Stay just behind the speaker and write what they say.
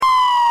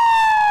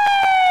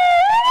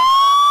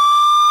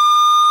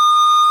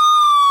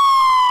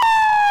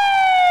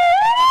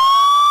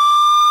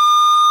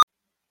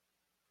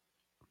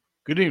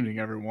Good evening,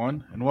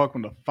 everyone, and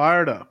welcome to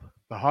Fired Up,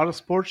 the hottest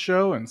sports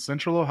show in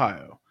Central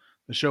Ohio.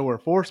 The show where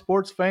four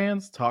sports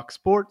fans talk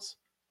sports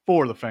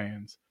for the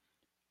fans.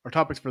 Our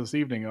topics for this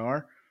evening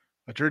are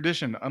a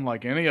tradition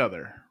unlike any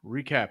other,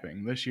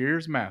 recapping this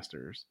year's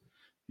Masters.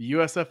 The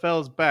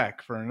USFL is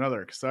back for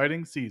another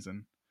exciting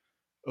season.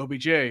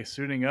 OBJ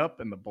suiting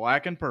up in the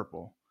black and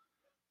purple.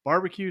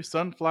 Barbecue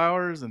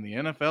sunflowers and the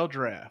NFL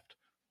draft.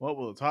 What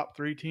will the top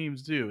three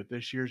teams do at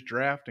this year's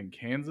draft in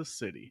Kansas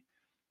City?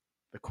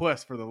 The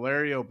quest for the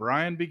Larry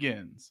O'Brien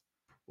begins.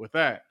 With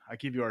that, I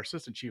give you our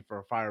assistant chief for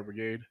our fire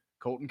brigade,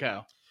 Colton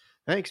Cow.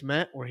 Thanks,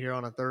 Matt. We're here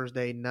on a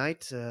Thursday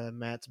night,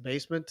 Matt's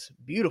basement.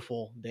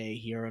 Beautiful day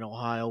here in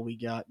Ohio. We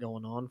got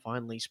going on.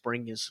 Finally,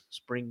 spring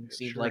seems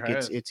sure like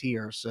has. it's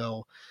here.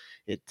 So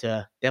it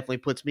definitely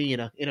puts me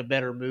in a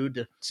better mood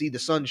to see the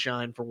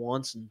sunshine for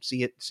once and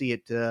see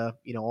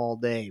it all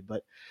day.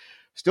 But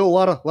still a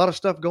lot of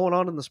stuff going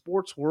on in the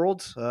sports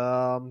world.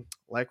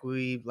 Like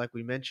we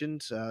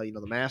mentioned,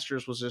 the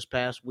Masters was this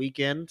past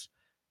weekend.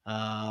 We're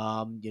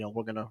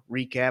gonna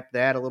recap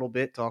that a little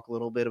bit, talk a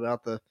little bit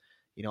about the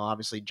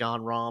obviously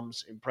Jon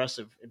Rahm's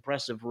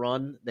impressive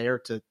run there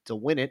to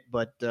win it,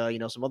 but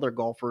some other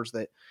golfers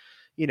that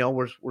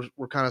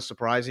were kind of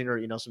surprising,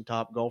 or some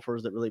top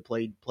golfers that really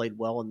played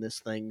well in this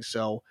thing.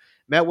 So,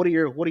 Matt, what are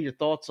your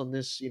thoughts on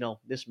this?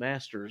 This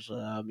Masters.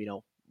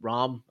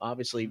 Rahm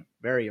obviously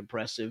very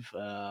impressive,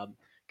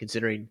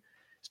 considering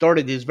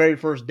started his very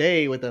first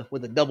day with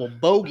a double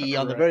bogey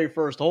on the Right. very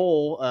first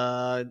hole,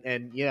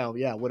 and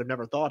would have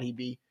never thought he'd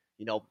be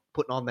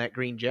putting on that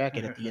green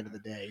jacket at the end of the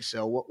day.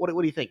 So what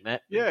do you think,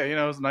 Matt? Yeah,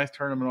 it was a nice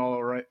tournament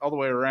all the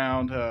way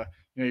around.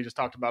 You just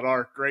talked about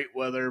our great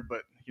weather,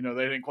 but they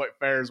didn't quite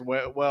fare as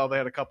well. They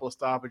had a couple of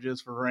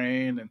stoppages for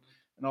rain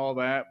and all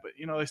that, but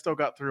they still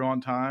got through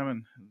on time,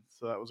 and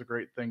so that was a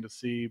great thing to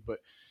see. But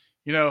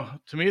to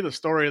me, the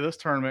story of this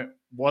tournament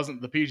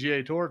wasn't the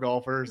PGA Tour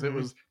golfers; Mm-hmm. it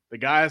was the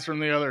guys from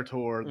the other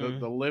tour, Mm-hmm.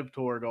 the Live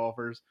Tour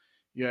golfers.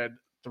 You had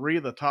three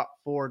of the top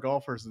four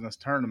golfers in this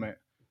tournament,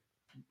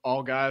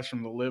 all guys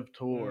from the Live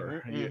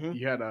Tour. Mm-hmm.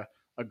 You had a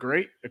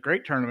great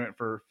tournament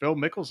for Phil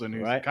Mickelson,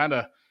 who's Right. kind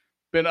of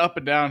been up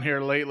and down here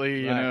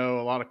lately. Right.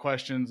 A lot of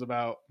questions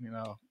about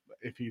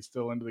if he's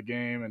still into the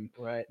game and,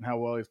 Right. and how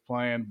well he's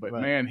playing. But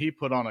Right. man, he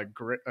put on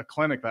a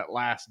clinic that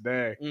last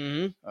day.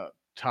 Mm-hmm.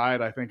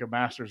 Tied, I think, a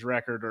Masters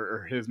record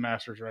or his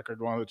Masters record,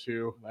 one of the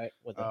two. Right,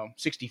 with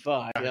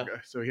 65. Yeah.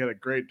 So he had a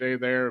great day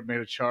there. Made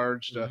a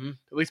charge to at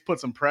least put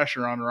some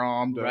pressure on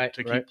Rahm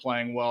to keep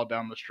playing well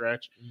down the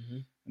stretch. Mm-hmm.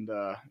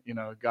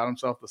 And got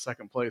himself the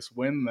second place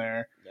win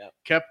there. Yeah.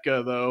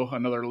 Koepka, though,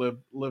 another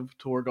live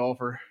tour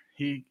golfer,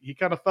 he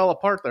kind of fell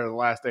apart there the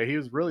last day. He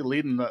was really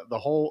leading the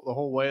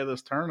whole way of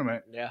this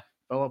tournament. Yeah.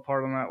 Fell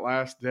apart on that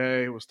last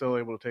day. Was still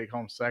able to take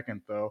home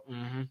second, though.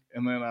 Mm-hmm.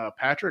 And then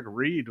Patrick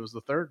Reed was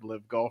the third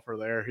live golfer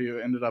there. He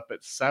ended up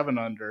at 7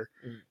 under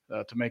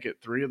to make it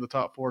 3 of the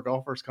top 4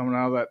 golfers coming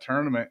out of that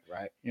tournament.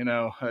 Right. I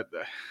know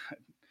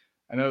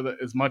that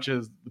as much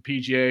as the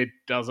PGA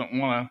doesn't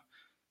want to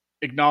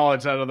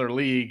acknowledge that other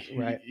league,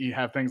 right. you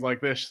have things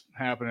like this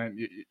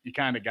happening. You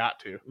kind of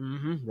got to.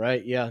 Mm-hmm.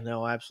 Right. Yeah.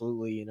 No.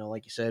 Absolutely.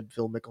 Like you said,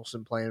 Phil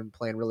Mickelson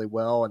playing really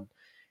well, and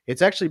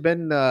it's actually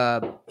been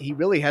he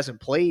really hasn't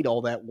played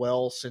all that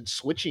well since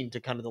switching to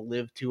kind of the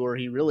Live Tour.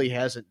 He really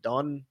hasn't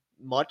done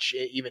much,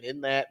 even in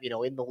that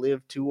in the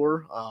Live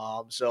Tour.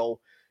 So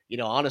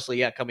honestly,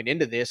 yeah, coming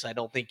into this, I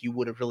don't think you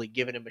would have really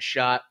given him a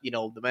shot.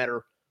 No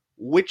matter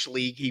which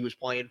league he was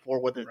playing for,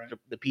 whether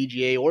the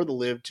PGA or the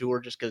Live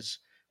Tour, just because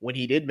when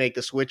he did make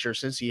the switch, or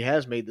since he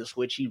has made the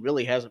switch, he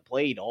really hasn't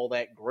played all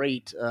that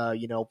great,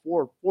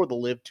 for the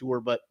Live Tour.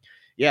 But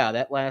yeah,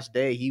 that last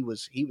day he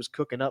was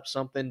cooking up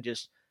something.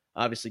 Just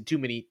obviously too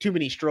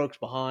many strokes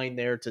behind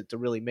there to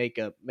really make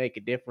a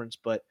difference.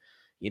 But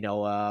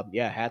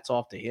hats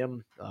off to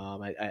him.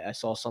 I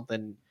saw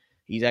something.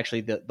 He's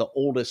actually the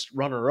oldest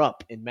runner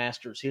up in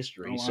Masters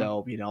history. Oh,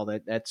 wow. So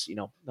that's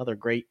another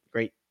great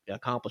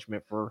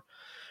accomplishment for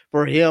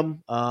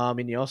him.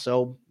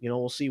 So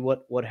we'll see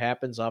what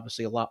happens.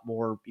 Obviously, a lot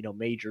more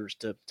majors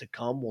to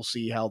come. We'll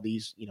see how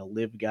these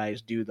Live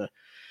guys do the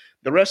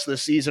rest of the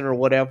season or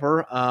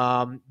whatever.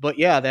 But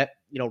yeah, that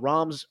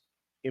Rahm's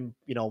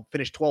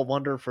finished 12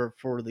 under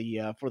for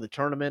the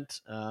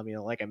tournament.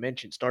 Like I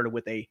mentioned, started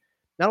with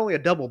not only a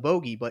double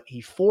bogey, but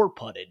he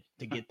 4-putted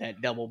to get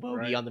that double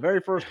bogey on the very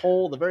first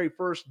hole, the very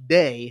first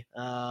day.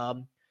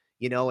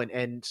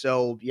 And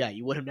so yeah,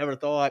 you would have never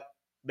thought,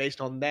 based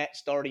on that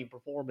starting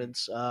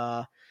performance,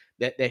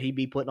 that he'd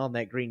be putting on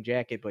that green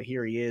jacket, but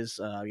here he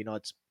is.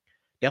 It's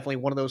definitely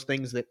one of those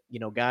things that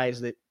guys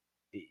that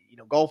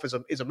golf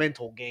is a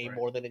mental game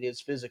more than it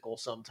is physical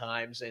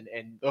sometimes. And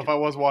if I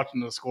was watching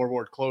the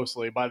scoreboard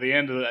closely, by the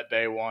end of that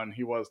day one,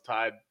 he was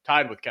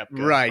tied with Koepka.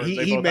 Right,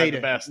 he made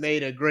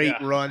a great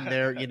run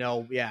there.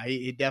 Yeah,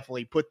 he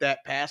definitely put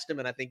that past him,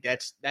 and I think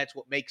that's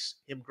what makes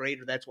him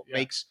great, or that's what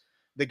makes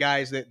the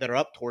guys that are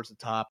up towards the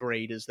top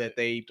great, is that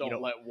they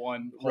don't let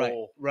one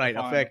hole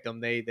affect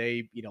them.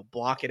 They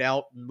block it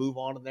out and move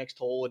on to the next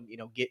hole, and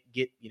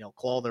get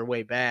claw their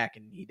way back.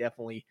 And he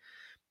definitely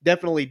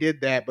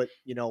did that. But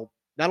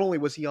not only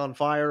was he on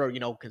fire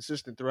or,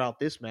 consistent throughout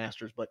this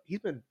Masters, but he's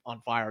been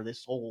on fire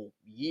this whole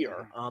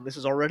year. This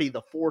is already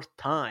the fourth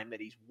time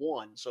that he's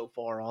won so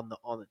far on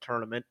the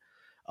tournament.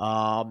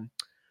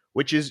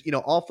 Which is,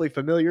 awfully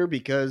familiar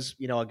because,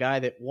 a guy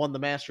that won the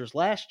Masters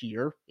last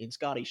year in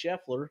Scotty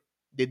Scheffler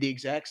did the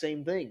exact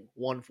same thing,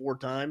 won 4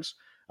 times,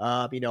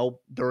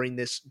 during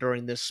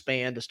this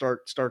span to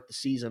start the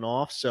season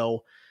off.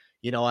 So,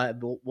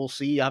 we'll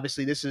see.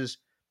 Obviously, this is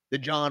the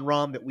Jon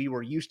Rahm that we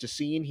were used to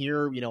seeing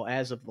here,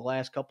 as of the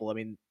last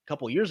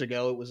couple years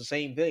ago, it was the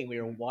same thing.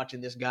 We were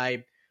watching this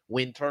guy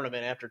win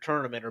tournament after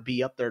tournament or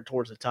be up there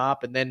towards the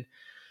top, and then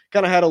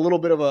kind of had a little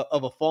bit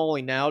of a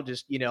falling now,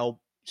 just,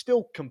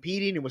 still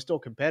competing and was still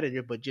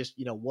competitive, but just,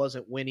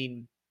 wasn't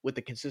winning with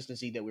the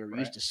consistency that we were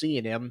used to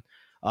seeing him.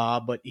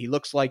 But he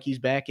looks like he's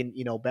back in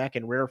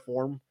rare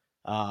form.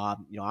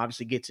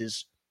 Obviously gets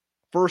his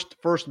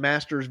first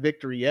Masters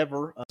victory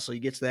ever. So he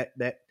gets that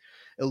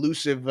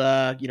elusive,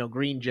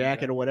 green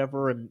jacket or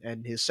whatever.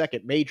 And his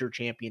second major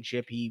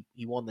championship, he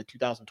won the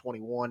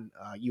 2021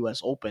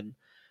 US Open.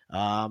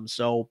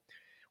 So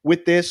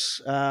with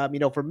this,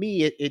 for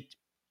me,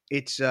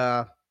 it's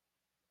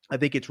I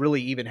think it's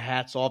really even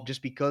hats off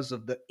just because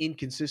of the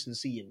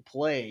inconsistency in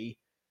play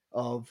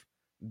of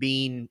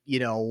being,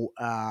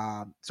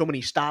 so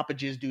many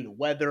stoppages due to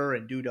weather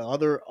and due to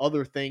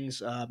other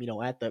things, at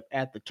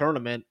the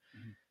tournament.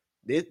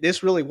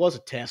 This really was a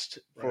test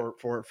for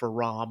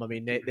Rahm. I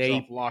mean,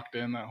 they locked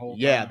in that whole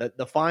time.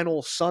 The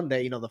final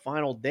Sunday, the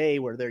final day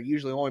where they're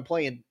usually only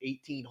playing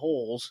 18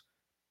 holes.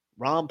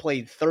 Rahm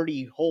played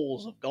 30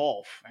 holes of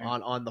golf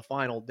on the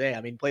final day.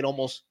 I mean, played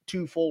almost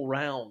 2 full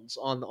rounds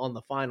on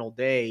the final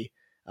day.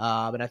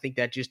 And I think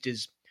that just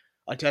is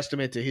a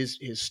testament to his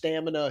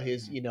stamina,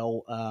 his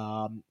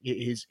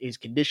his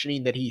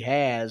conditioning that he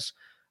has.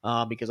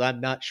 Because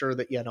I'm not sure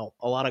that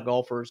a lot of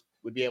golfers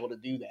would be able to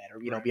do that or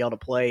be able to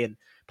play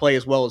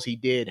as well as he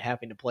did,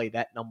 having to play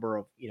that number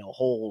of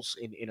holes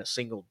in a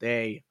single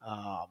day.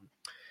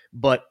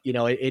 But like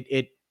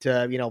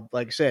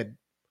I said,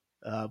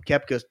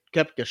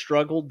 Koepka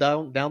struggled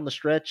down the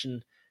stretch,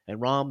 and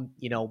Rahm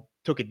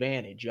took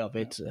advantage of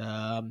it.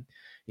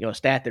 A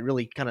stat that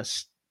really kind of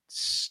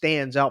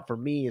stands out for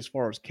me as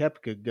far as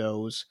Koepka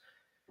goes.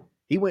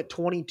 He went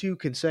 22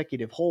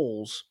 consecutive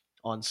holes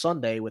on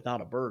Sunday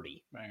without a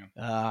birdie.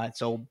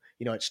 So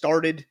it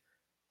started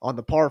on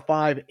the par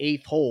 5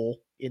 8th hole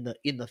in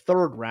the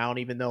third round,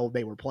 even though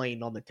they were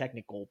playing on the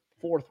technical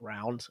fourth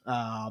round.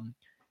 And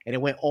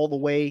it went all the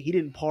way. He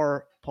didn't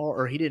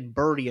he didn't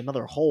birdie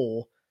another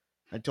hole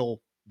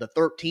until the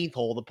 13th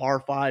hole, the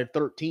par 5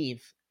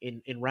 13th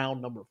in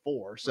round number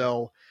 4.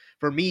 So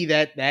for me,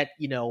 that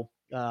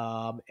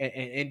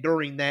and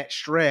during that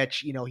stretch,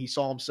 he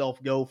saw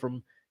himself go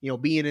from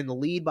being in the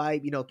lead by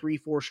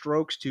 3-4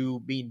 strokes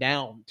to being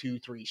down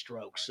 2-3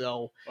 strokes.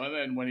 So and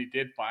then when he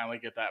did finally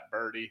get that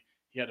birdie,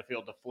 he had to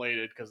feel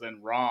deflated because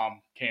then Rahm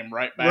came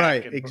right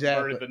back and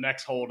birdied the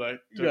next hole to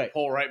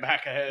pull right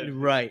back ahead.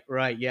 Right.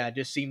 Yeah, it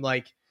just seemed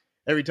like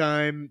every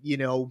time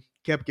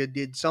Koepka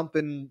did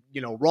something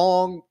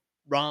wrong,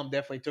 Rahm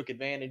definitely took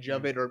advantage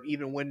of it. Or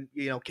even when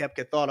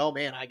Koepka thought, oh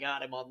man, I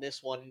got him on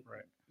this one,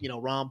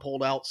 Rahm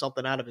pulled out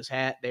something out of his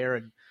hat there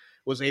and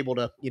was able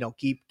to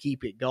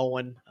keep it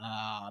going.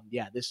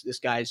 This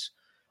guy's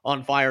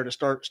on fire to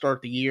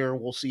start the year.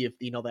 We'll see if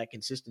that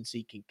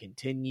consistency can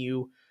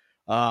continue.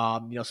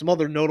 Some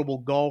other notable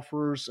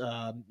golfers,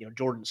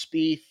 Jordan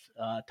Spieth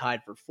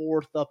tied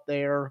for 4th up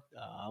there,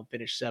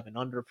 finished 7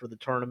 under for the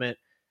tournament.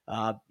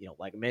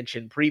 Like I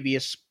mentioned,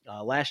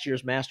 last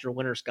year's Master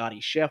winner Scotty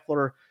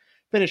Scheffler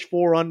finished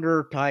 4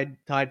 under, tied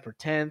for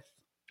 10th.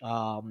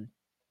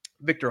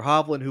 Viktor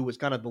Hovland, who was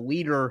kind of the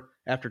leader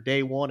after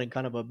day one and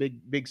kind of a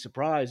big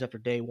surprise after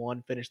day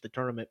one, finished the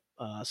tournament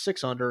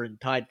 6 under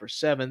and tied for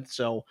 7th.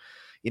 So,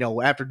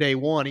 after day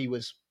one, he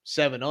was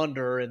 7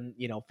 under and,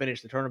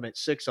 finished the tournament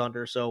 6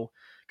 under. So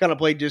kind of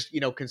played just,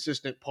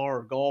 consistent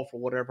par golf or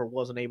whatever,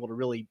 wasn't able to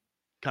really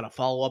kind of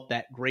follow up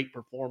that great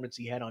performance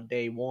he had on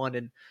day one.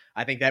 And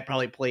I think that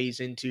probably plays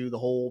into the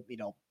whole,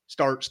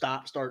 start,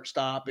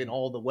 stop, and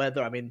all the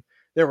weather. I mean,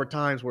 there were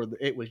times where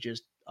it was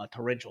just a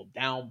torrential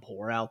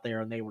downpour out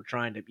there and they were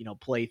trying to,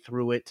 play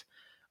through it.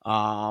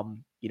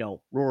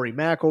 Rory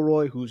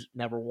McIlroy, who's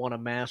never won a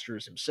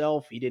Masters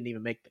himself, he didn't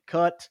even make the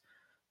cut.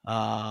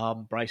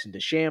 Bryson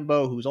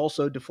DeChambeau, who's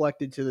also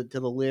deflected to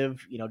the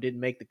live,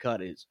 didn't make the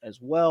cut as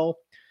well.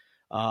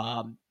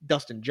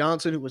 Dustin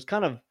Johnson, who was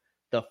kind of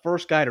the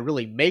first guy to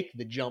really make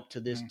the jump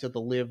to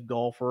the live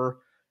golfer,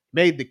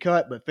 made the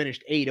cut but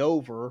finished 8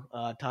 over,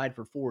 tied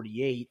for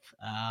 48th.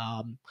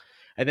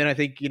 And then I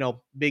think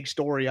big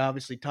story,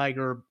 obviously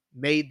Tiger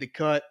made the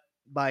cut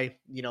by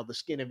the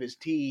skin of his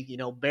teeth,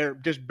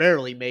 just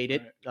barely made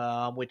it,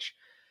 which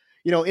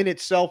in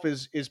itself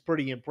is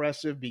pretty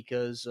impressive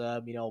because,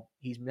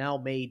 he's now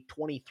made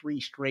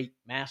 23 straight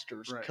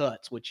Masters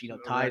cuts, which,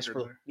 ties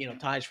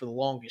for the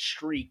longest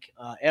streak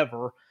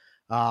ever.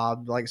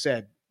 Like I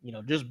said,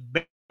 just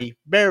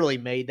barely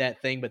made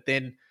that thing, but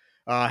then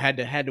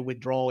had to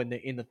withdraw in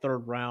the third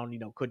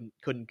round,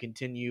 couldn't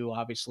continue.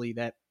 Obviously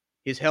that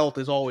his health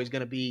is always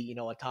going to be,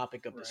 a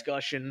topic of Right.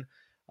 discussion.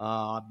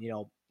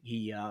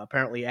 He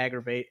apparently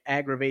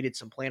aggravated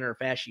some plantar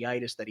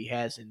fasciitis that he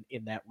has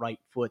in that right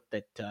foot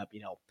that,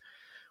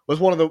 was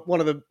one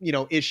of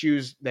the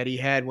issues that he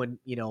had when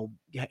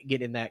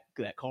getting in that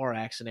car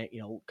accident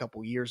a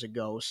couple years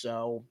ago.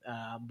 So,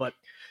 but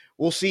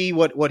we'll see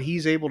what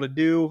he's able to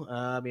do.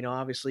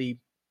 Obviously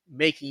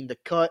making the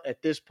cut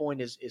at this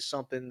point is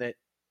something that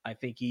I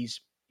think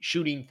he's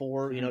shooting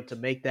for. To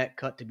make that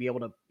cut, to be able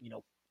to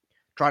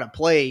try to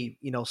play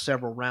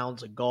several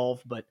rounds of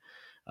golf, but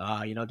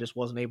just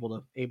wasn't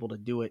able to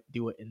do it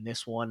in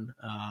this one.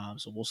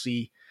 So we'll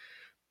see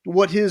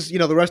what his,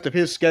 the rest of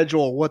his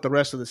schedule, what the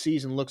rest of the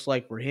season looks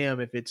like for him.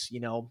 If it's,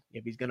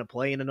 if he's going to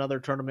play in another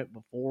tournament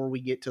before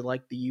we get to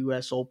like the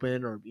U.S.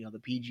 Open or, the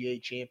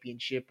PGA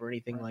Championship or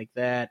anything like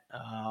that.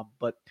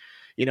 But,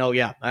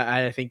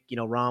 I think,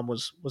 Rahm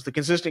was the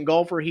consistent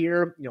golfer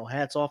here.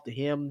 Hats off to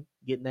him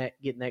getting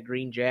that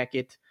green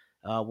jacket.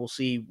 We'll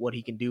see what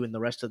he can do in the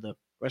rest of the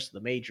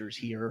majors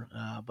here.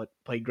 But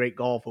played great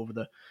golf over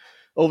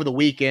the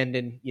weekend,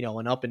 and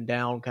an up and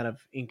down kind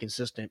of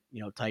inconsistent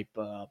type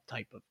of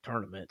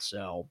tournament.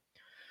 So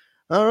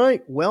all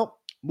right, well,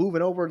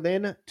 moving over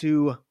then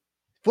to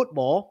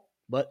football,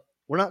 but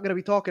we're not going to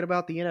be talking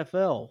about the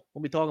NFL.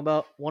 We'll be talking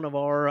about one of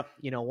our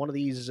one of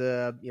these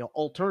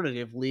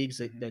alternative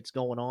leagues that's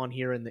going on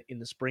here in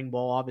the spring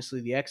ball.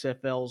 Obviously the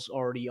XFL's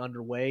already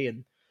underway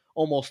and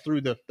almost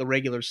through the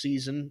regular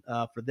season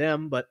for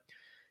them, but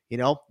the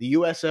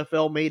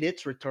USFL made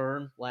its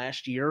return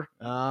last year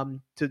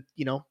to,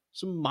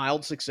 some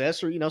mild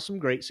success or, some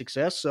great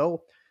success.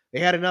 So they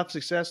had enough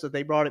success that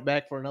they brought it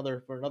back for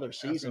another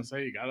season. I was gonna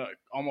say, you gotta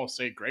almost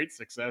say great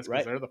success because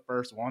Right. they're the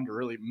first one to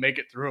really make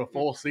it through a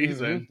full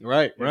season,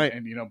 Right,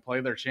 and play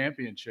their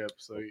championship.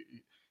 So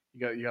you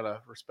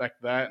gotta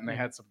respect that. And they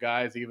had some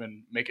guys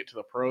even make it to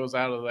the pros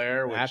out of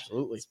there, which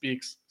Absolutely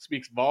speaks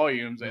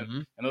volumes.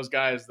 And those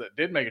guys that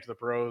did make it to the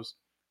pros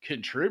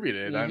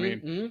contributed. I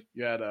mean,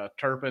 you had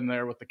Turpin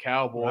there with the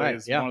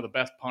Cowboys, one of the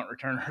best punt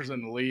returners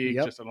in the league,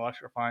 just an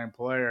electrifying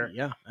player.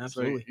 Yeah,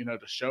 absolutely. So,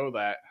 to show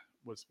that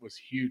was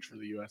huge for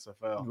the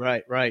USFL.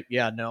 Right.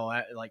 Yeah, no,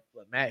 like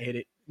Matt hit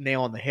it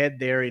nail on the head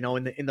there.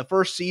 In the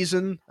first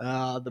season,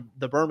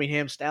 the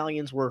Birmingham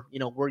Stallions were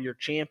your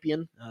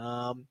champion.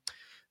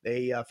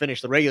 They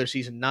finished the regular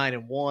season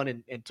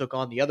 9-1 and took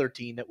on the other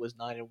team that was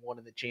 9-1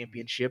 in the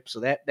championship. So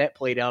that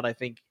played out, I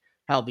think,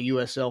 how the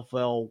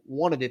USFL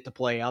wanted it to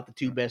play out. The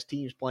two best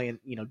teams playing,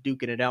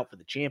 duking it out for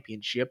the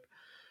championship.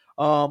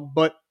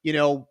 But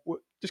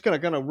just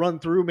kind of run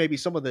through maybe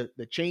some of the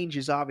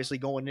changes, obviously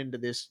going into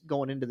this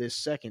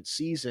second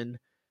season.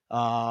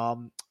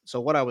 So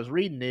what I was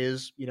reading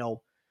is,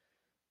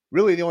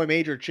 really the only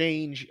major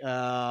change.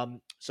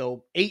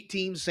 So 8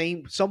 teams,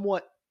 same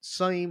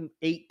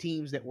 8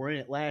 teams that were in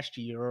it last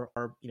year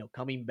are,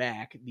 coming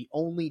back. The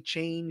only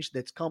change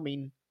that's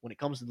coming when it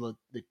comes to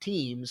the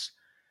teams.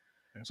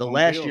 So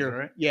last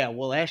year, right?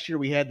 Last year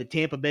we had the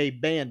Tampa Bay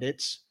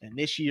Bandits, and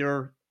this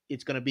year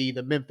it's going to be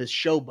the Memphis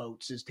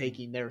Showboats is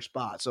taking their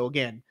spot. So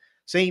again,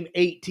 same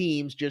 8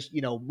 teams, just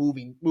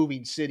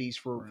moving cities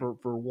for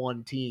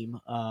one team.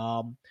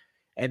 And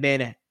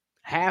then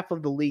half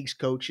of the league's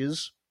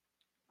coaches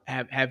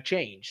have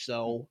changed.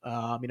 So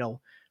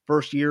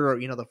first year,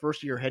 the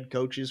first year head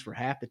coaches for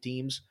half the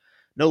teams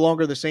no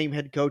longer the same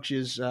head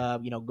coaches,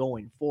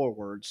 going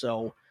forward.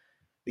 So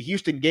the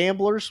Houston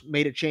Gamblers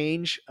made a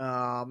change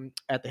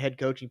at the head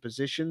coaching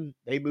position.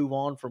 They move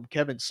on from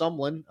Kevin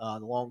Sumlin,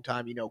 the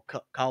longtime,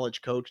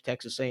 college coach,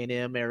 Texas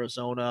A&M,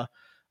 Arizona.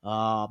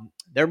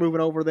 They're moving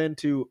over then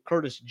to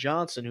Curtis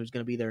Johnson, who's going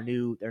to be their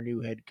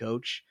new head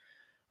coach.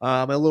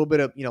 A little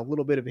bit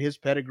of his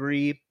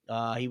pedigree.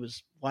 He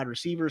was wide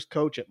receivers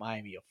coach at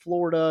Miami of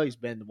Florida. He's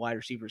been the wide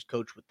receivers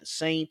coach with the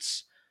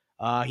Saints.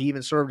 He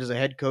even served as a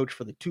head coach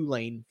for the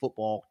Tulane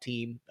football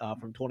team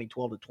from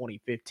 2012 to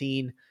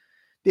 2015.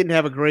 Didn't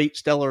have a great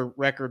stellar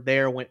record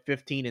there. Went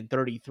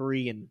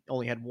 15-33 and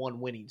only had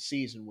one winning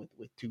season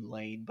with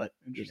Tulane. But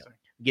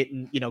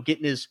getting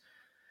his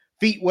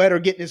feet wet or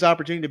getting his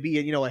opportunity to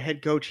be a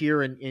head coach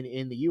here in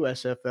the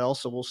USFL.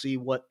 So we'll see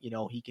what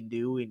he can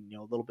do, and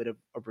a little bit of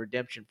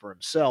redemption for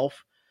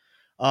himself.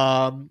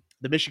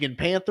 The Michigan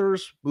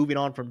Panthers moving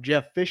on from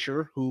Jeff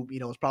Fisher, who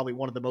is probably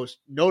one of the most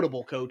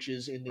notable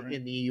coaches in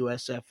the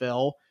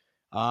USFL.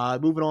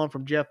 Moving on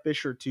from Jeff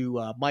Fisher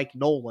to Mike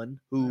Nolan,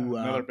 who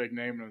another big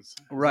name in his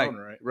right.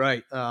 own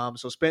right.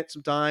 So spent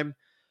some time.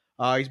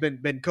 He's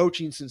been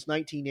coaching since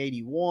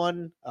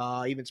 1981.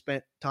 Even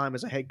spent time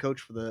as a head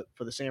coach for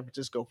the San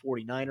Francisco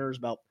 49ers,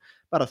 about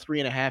a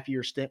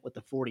 3.5-year stint with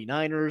the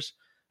 49ers.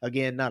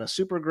 Again, not a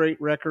super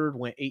great record.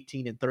 Went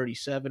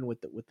 18-37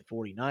 with the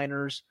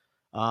 49ers.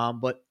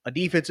 But a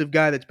defensive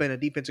guy that's been a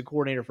defensive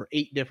coordinator for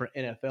 8 different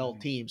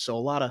NFL teams. So a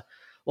lot of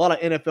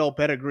NFL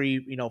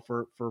pedigree,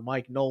 for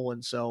Mike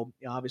Nolan. So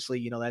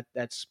obviously,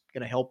 that's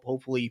going to help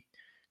hopefully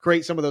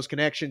create some of those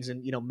connections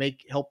and,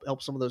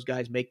 help some of those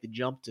guys make the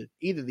jump to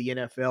either the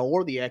NFL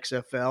or the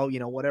XFL,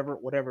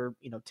 whatever,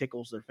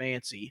 tickles their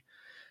fancy.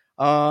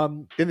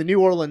 Then the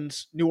New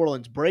Orleans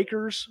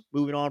Breakers,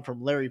 moving on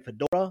from Larry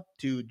Fedora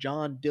to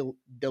John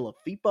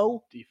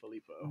DiFilippo.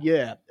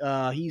 Yeah,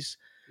 He was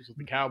with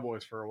the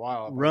Cowboys for a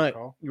while, if I right.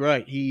 recall.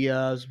 Right. He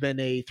has been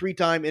a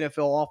 3-time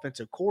NFL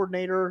offensive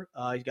coordinator.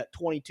 He's got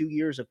 22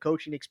 years of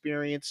coaching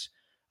experience.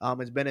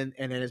 Has been in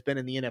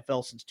the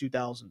NFL since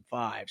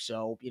 2005.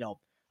 So,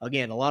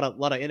 again, a lot of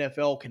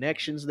NFL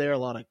connections there, a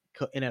lot of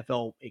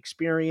NFL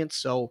experience.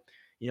 So,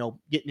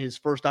 getting his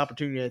first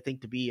opportunity, I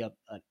think, to be a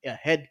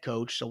head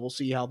coach. So we'll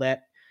see how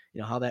that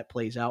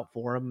plays out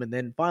for him. And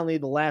then finally,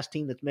 the last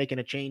team that's making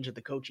a change at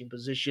the coaching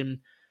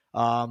position,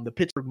 the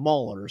Pittsburgh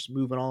Maulers,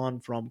 moving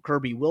on from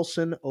Kirby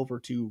Wilson over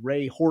to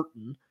Ray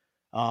Horton,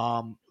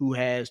 who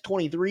has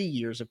 23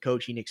 years of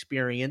coaching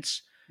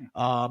experience,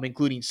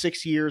 including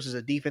 6 years as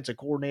a defensive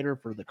coordinator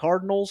for the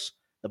Cardinals,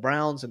 the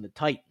Browns, and the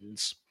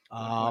Titans.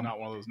 Not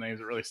one of those names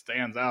that really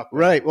stands out there.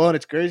 Right. Well, and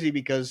it's crazy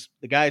because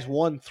the guy's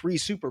won 3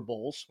 Super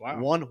Bowls. Wow.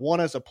 One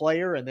as a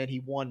player, and then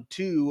he won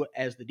 2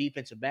 as the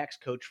defensive backs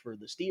coach for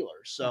the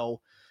Steelers. So,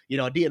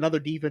 another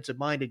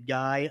defensive-minded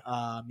guy.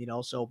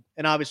 So,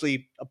 and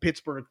obviously a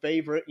Pittsburgh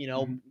favorite.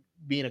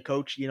 Being a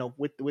coach,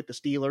 with the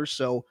Steelers.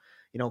 So,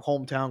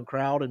 hometown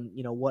crowd and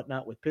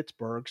whatnot with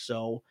Pittsburgh.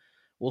 So,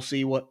 we'll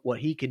see what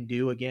he can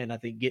do. Again, I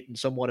think getting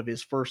somewhat of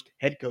his first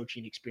head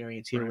coaching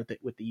experience here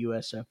with the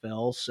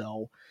USFL.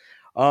 So.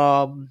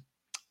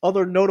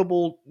 Other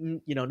notable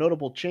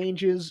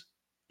changes,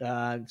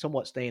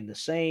 somewhat staying the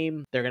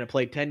same. They're going to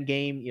play 10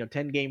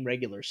 game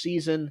regular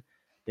season.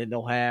 Then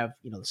they'll have,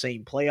 the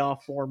same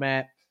playoff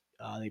format.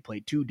 They play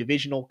 2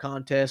 divisional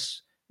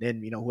contests.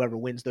 Then, whoever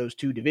wins those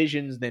 2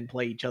 divisions then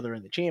play each other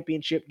in the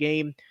championship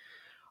game.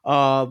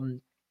 I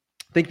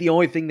think the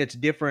only thing that's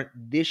different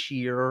this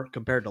year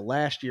compared to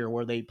last year,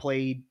 where they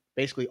played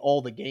basically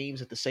all the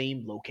games at the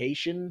same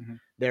location,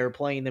 they're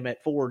playing them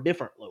at 4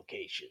 different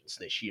locations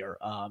this year.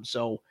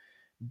 So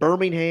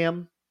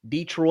Birmingham,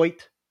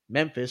 Detroit,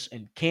 Memphis,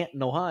 and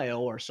Canton,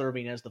 Ohio are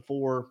serving as the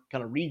 4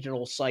 kind of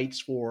regional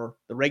sites for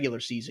the regular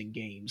season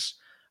games.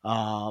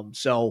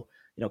 So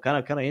kind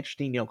of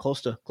interesting,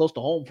 close to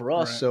home for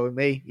us. Right. So it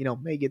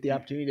may get the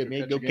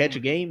opportunity to go catch a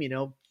game.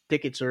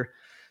 Tickets are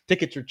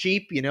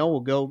cheap. We'll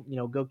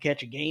go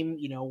catch a game.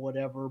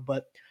 Whatever.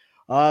 But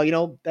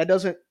that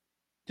doesn't.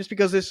 Just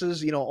because this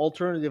is,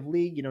 alternative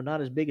league,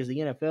 not as big as the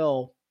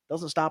NFL,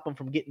 doesn't stop them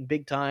from getting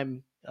big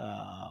time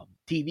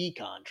TV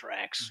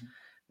contracts.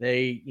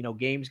 They,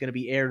 games going to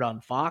be aired on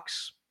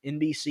Fox,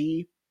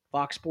 NBC,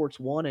 Fox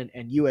Sports 1,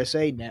 and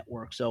USA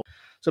Network. So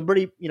some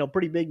pretty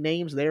big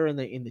names there in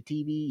the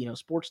TV,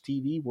 sports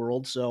TV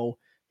world. So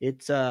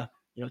it's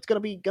it's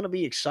going to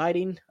be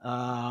exciting.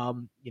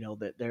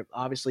 That they're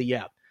obviously,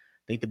 I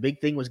think the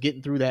big thing was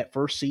getting through that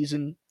first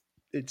season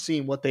and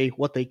seeing what they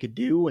could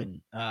do,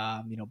 and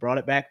brought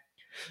it back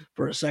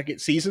for a second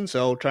season.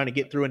 So trying to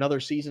get through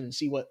another season and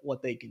see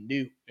what they can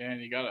do.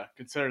 And you got to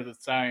consider the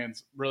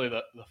Stallions really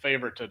the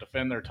favorite to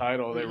defend their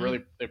title.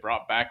 They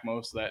brought back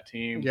most of that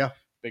team. Yeah.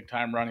 Big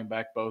time running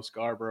back Bo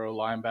Scarborough,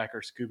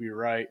 linebacker Scooby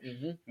Wright.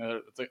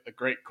 It's a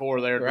great core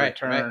there to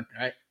return.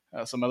 Right.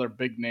 Some other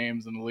big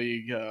names in the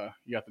league.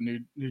 You got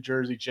the New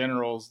Jersey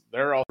Generals.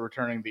 They're also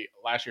returning the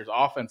last year's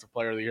Offensive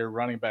Player of the Year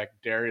running back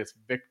Darius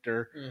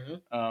Victor.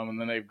 And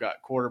then they've got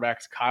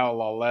quarterbacks Kyle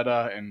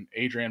Lauletta and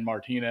Adrian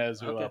Martinez,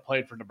 who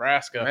played for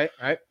Nebraska.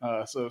 Right.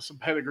 So some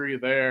pedigree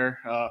there.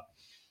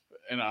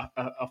 And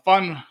a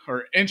fun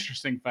or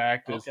interesting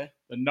fact is the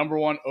number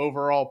 1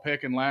 overall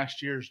pick in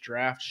last year's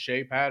draft,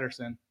 Shea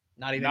Patterson,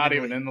 not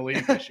even in the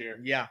league this year.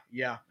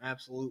 Yeah,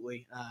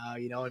 absolutely.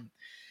 And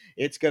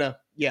it's gonna,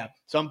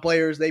 some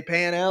players they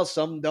pan out,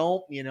 some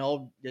don't,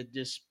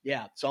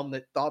 some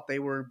that thought they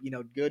were,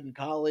 good in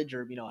college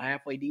or,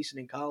 halfway decent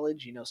in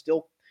college,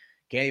 still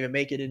can't even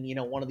make it in,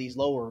 one of these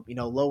lower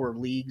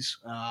leagues.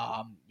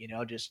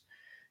 Just,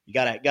 you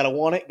gotta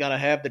want it, gotta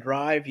have the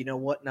drive,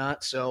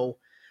 whatnot. So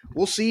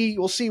we'll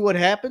see what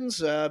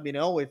happens.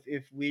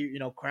 If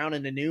we,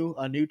 crowning a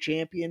new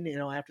champion,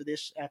 after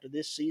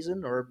this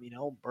season, or,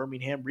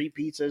 Birmingham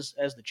repeats as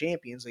the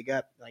champions. They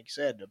got, like you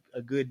said,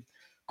 a good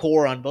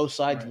core on both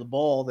sides of the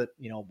ball that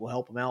will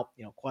help them out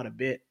quite a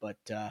bit. But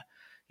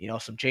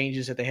some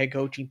changes at the head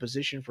coaching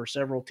position for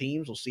several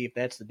teams. We'll see if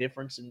that's the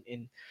difference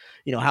in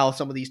how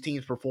some of these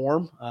teams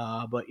perform.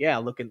 But yeah,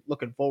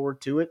 looking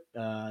forward to it.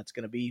 It's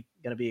gonna be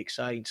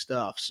exciting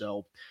stuff.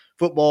 So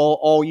football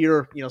all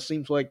year,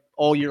 seems like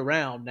all year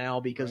round now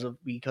because of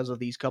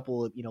these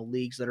couple of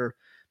leagues that are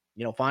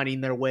finding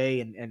their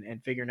way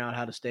and figuring out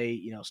how to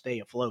stay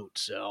afloat.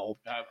 So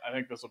I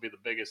think this will be the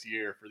biggest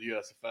year for the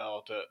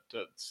USFL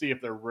to see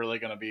if they're really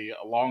going to be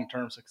a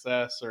long-term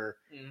success or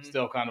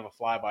still kind of a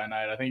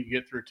fly-by-night. I think you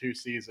get through 2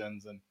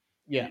 seasons and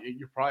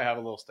you probably have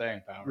a little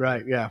staying power.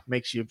 Right. Yeah.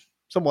 Makes you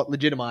somewhat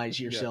legitimize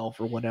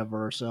yourself or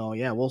whatever. So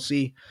yeah, we'll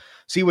see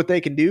what they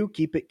can do.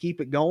 Keep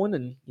it going,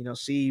 and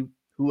see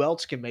who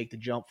else can make the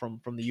jump from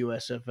the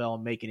USFL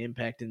and make an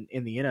impact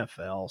in the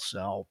NFL.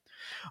 So,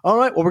 all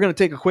right, well, we're going to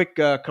take a quick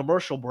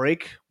commercial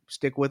break.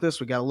 Stick with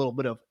us. We got a little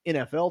bit of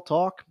NFL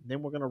talk.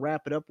 Then we're going to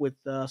wrap it up with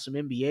some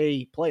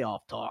NBA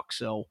playoff talk.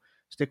 So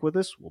stick with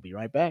us. We'll be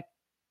right back.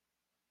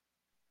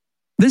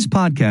 This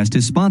podcast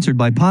is sponsored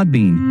by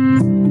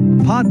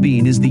Podbean.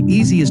 Podbean is the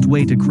easiest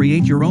way to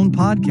create your own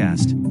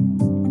podcast.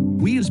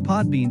 We use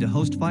Podbean to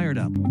host Fired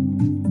Up.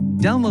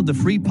 Download the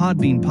free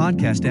Podbean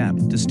podcast app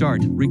to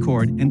start,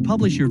 record, and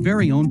publish your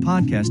very own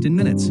podcast in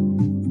minutes.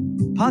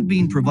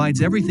 Podbean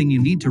provides everything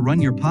you need to run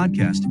your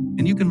podcast,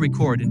 and you can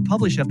record and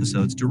publish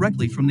episodes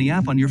directly from the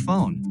app on your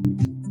phone.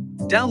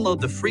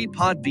 Download the free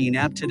Podbean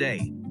app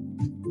today.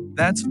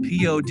 That's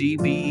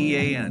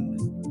Podbean.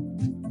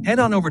 Head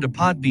on over to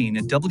Podbean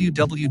at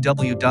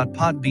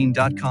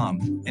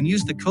www.podbean.com and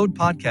use the code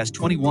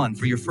podcast21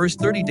 for your first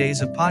 30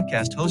 days of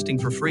podcast hosting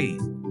for free.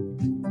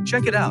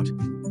 Check it out.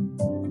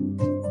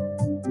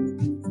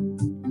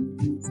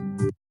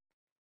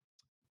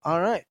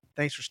 All right.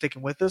 Thanks for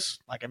sticking with us.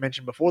 Like I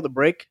mentioned before the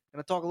break, I'm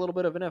going to talk a little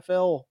bit of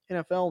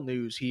NFL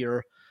news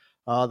here.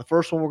 The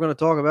first one we're going to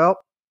talk about,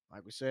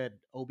 like we said,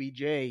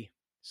 OBJ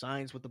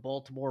signs with the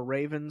Baltimore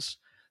Ravens.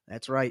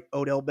 That's right.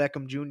 Odell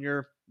Beckham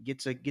Jr.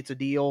 gets a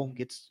deal,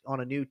 gets on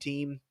a new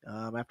team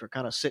after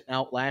kind of sitting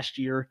out last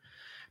year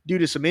due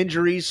to some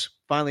injuries.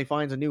 Finally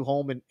finds a new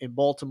home in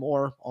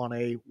Baltimore on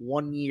a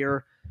 1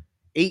 year,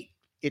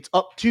 it's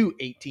up to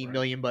 $18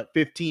 million, but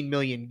 $15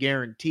 million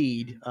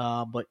guaranteed.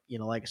 But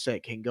like I said,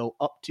 it can go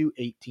up to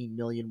 $18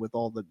 million with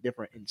all the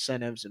different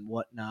incentives and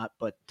whatnot.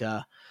 But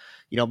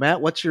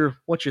Matt, what's your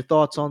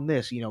thoughts on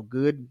this?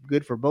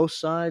 Good for both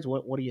sides.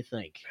 What do you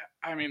think?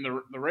 I mean,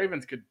 the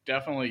Ravens could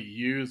definitely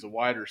use a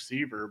wide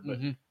receiver, but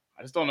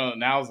I just don't know.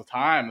 Now's the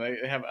time.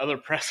 They have other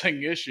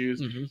pressing issues.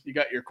 You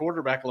got your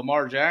quarterback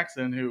Lamar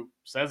Jackson, who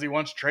says he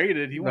wants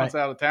traded. He wants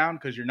out of town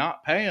because you're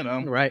not paying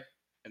him. Right.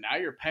 And now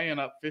you're paying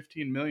up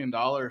 $15 million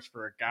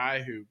for a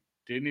guy who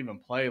didn't even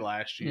play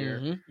last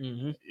year.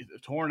 A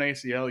torn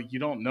ACL, you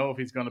don't know if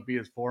he's going to be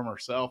his former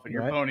self, and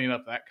you're ponying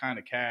up that kind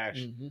of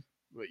cash,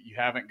 but you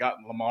haven't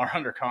gotten Lamar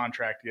under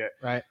contract yet.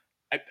 Right.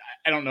 I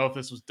don't know if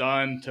this was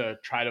done to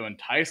try to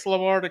entice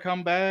Lamar to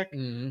come back,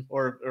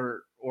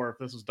 or if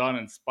this was done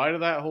in spite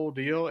of that whole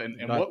deal. And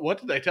what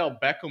did they tell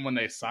Beckham when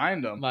they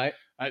signed him? Right.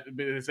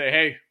 They say,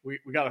 hey, we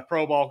got a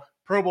Pro Bowl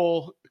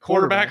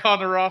quarterback on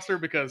the roster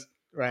because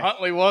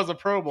Huntley was a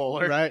Pro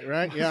Bowler. Right,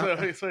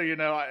 yeah. so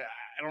I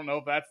don't know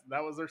if that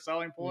was their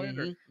selling point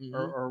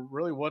or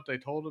really what they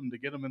told him to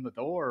get him in the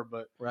door.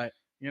 But I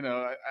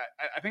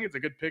think it's a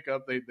good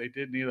pickup. They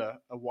did need a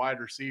wide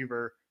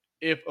receiver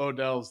if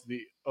Odell's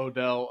the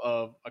Odell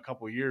of a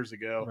couple years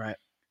ago. Right.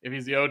 If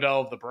he's the Odell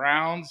of the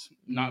Browns,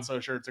 not so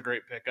sure it's a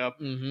great pickup.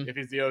 If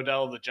he's the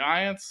Odell of the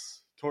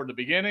Giants toward the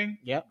beginning,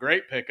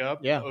 great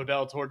pickup. Yeah.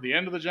 Odell toward the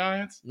end of the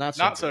Giants, not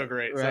so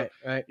great. Right,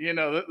 so,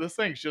 this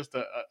thing's just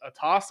a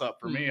toss-up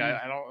for me.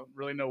 I don't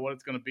really know what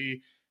it's going to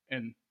be,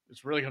 and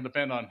it's really going to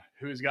depend on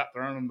who's got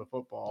thrown him the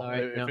football.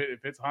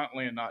 If it's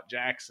Huntley and not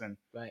Jackson,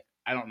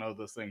 I don't know if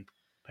this thing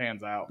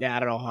pans out. Yeah, I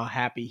don't know how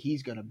happy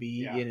he's going to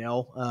be,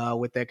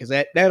 with that, because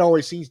that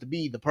always seems to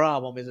be the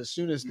problem. Is as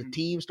soon as the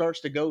team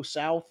starts to go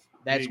south,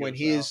 that's when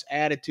his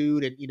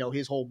attitude and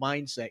his whole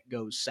mindset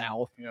goes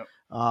south. Yep.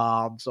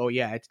 So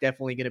yeah, it's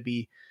definitely going to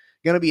be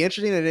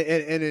interesting, and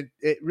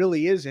it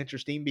really is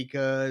interesting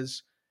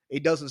because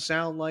it doesn't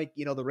sound like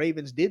the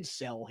Ravens did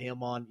sell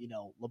him on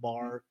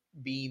Lamar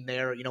being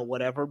there,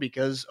 whatever,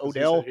 because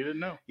Odell he didn't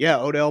know. Yeah,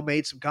 Odell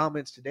made some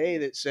comments today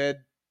that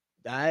said,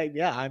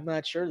 I'm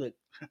not sure that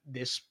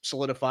this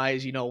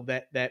solidifies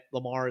that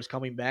Lamar is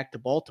coming back to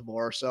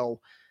Baltimore. So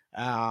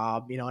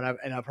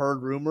and I've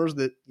heard rumors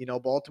that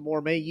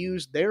Baltimore may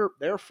use their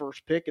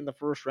first pick in the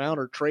first round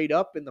or trade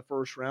up in the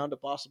first round to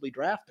possibly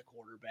draft a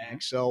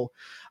quarterback. So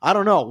I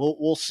don't know.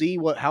 We'll see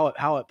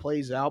how it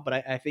plays out.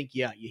 But I think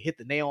you hit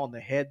the nail on the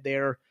head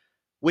there.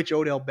 Which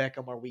Odell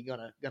Beckham are we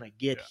gonna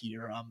get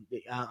here?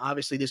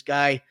 Obviously this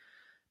guy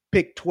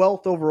picked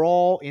 12th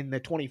overall in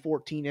the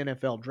 2014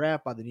 NFL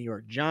draft by the New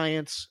York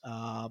Giants.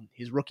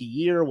 His rookie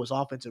year was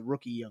Offensive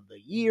Rookie of the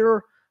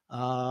Year.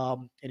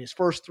 In his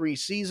first 3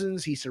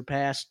 seasons, he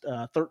surpassed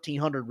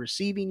 1,300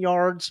 receiving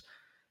yards,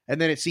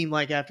 and then it seemed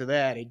like after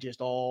that, it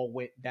just all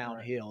went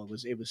downhill.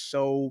 It was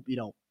so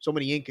so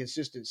many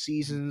inconsistent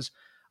seasons.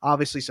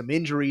 Obviously, some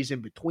injuries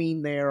in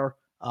between there,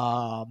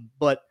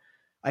 but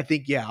I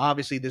think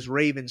obviously this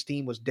Ravens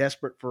team was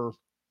desperate for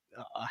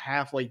a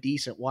halfway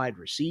decent wide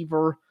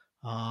receiver.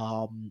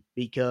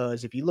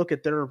 Because if you look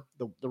at the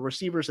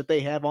receivers that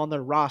they have on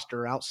their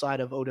roster outside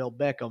of Odell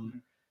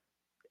Beckham,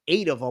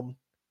 8 of them.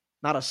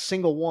 Not a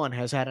single one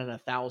has had an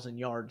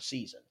 1,000-yard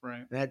season.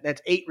 Right.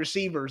 That's 8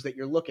 receivers that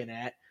you're looking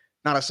at.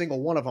 Not a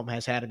single one of them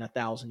has had an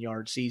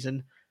 1,000-yard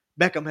season.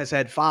 Beckham has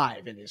had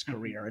 5 in his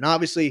career. And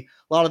obviously,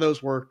 a lot of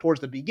those were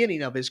towards the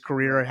beginning of his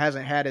career. It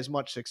hasn't had as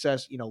much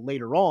success,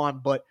 later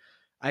on. But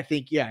I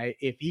think,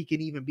 if he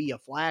can even be a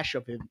flash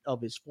of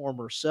his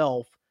former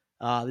self,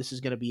 this is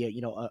going to be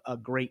a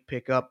great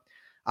pickup.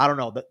 I don't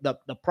know.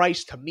 The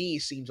price to me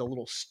seems a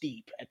little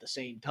steep at the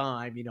same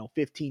time.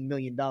 $15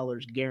 million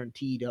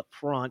guaranteed up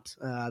front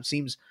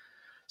seems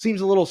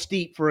a little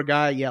steep for a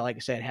guy. Yeah, like I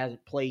said,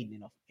 hasn't played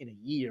in a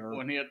year.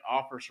 When he had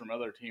offers from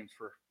other teams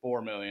for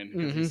 $4 million,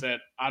 because he said,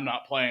 "I'm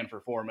not playing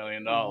for $4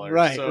 million."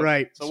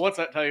 Right. So what's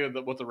that tell you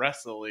what the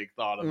rest of the league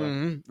thought of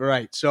him?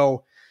 Right.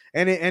 So,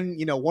 And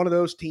one of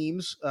those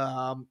teams,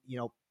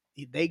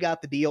 they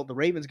got the deal. The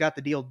Ravens got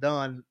the deal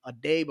done a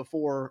day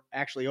before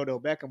actually Odell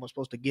Beckham was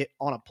supposed to get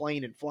on a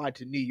plane and fly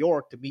to New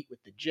York to meet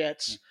with the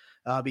Jets,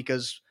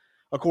 because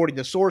according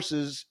to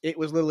sources, it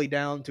was literally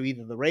down to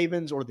either the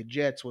Ravens or the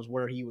Jets was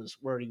where he was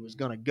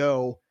going to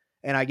go.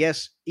 And I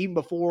guess even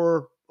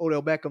before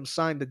Odell Beckham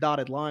signed the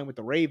dotted line with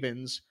the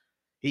Ravens,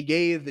 he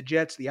gave the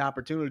Jets the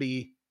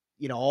opportunity.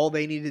 All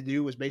they needed to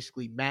do was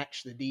basically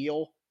match the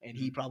deal, and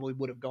he probably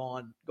would have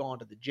gone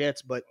to the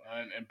Jets. But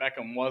and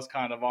Beckham was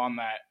kind of on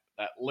that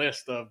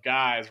list of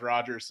guys.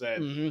 Rodgers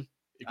said,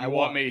 if you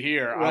want me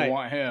here, right, I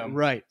want him.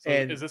 Right. So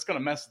is this going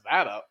to mess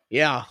that up?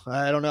 Yeah,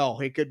 I don't know.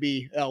 It could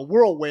be a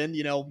whirlwind.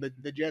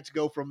 The Jets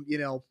go from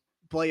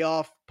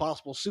playoff,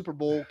 possible Super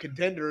Bowl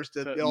contenders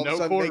to all no of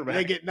a sudden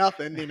they get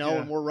nothing. Yeah.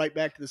 And we're right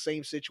back to the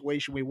same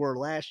situation we were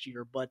last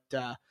year. But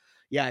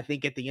yeah, I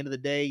think at the end of the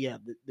day,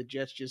 the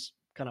Jets just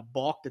kind of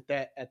balked at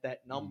that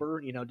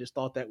number. Just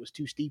thought that was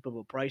too steep of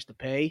a price to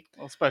pay.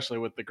 Well, especially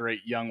with the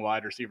great young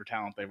wide receiver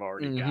talent they've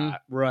already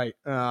got. Right.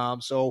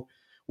 So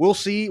we'll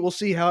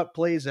see how it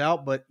plays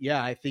out. But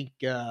yeah, I think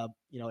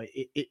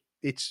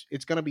it's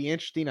going to be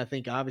interesting. I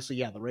think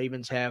obviously, the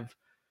Ravens have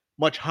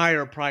much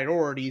higher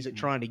priorities at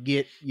trying to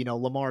get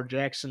Lamar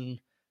Jackson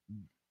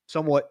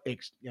somewhat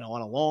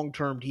on a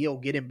long-term deal,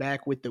 get him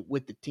back with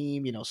the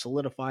team,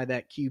 solidify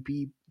that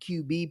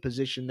QB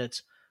position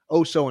that's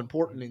so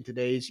important in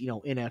today's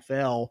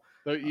NFL.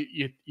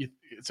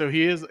 So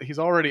he's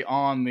already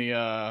on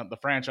the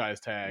franchise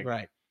tag,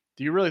 right?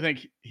 Do you really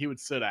think he would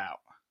sit out?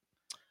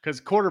 Because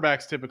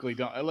quarterbacks typically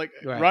don't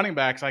running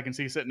backs. I can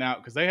see sitting out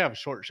because they have a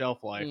short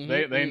shelf life.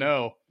 They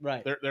know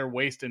they're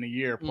wasting a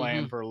year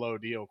playing for a low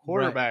deal.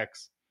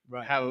 Quarterbacks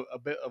have a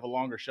bit of a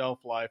longer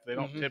shelf life. They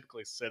don't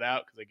typically sit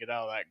out because they get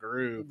out of that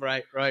groove.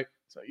 Right.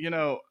 So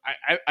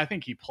I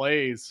think he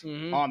plays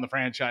on the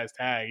franchise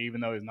tag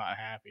even though he's not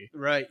happy.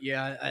 Right.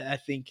 Yeah, I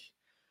think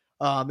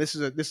this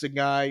is a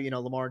guy,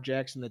 Lamar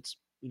Jackson, that's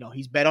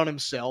he's bet on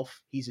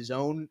himself. He's his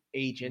own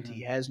agent.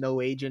 He has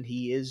no agent.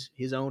 He is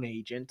his own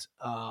agent.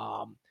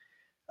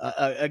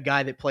 A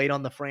guy that played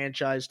on the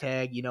franchise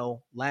tag,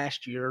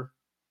 last year,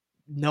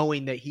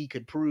 knowing that he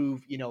could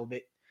prove,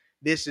 that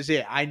this is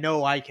it. I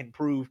know I can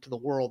prove to the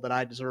world that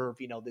I deserve,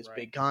 this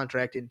big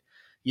contract. And,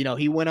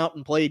 he went out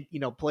and played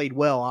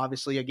well.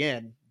 Obviously,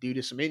 again, due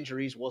to some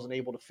injuries, wasn't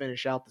able to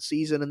finish out the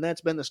season. And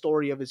that's been the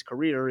story of his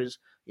career is,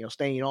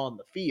 staying on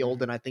the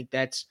field. And I think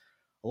that's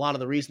a lot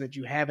of the reason that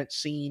you haven't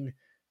seen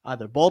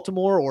either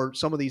Baltimore or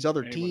some of these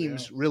other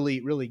teams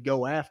really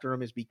go after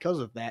him is because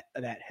of that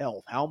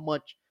health.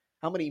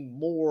 How many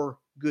more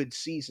good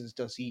seasons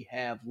does he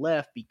have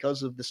left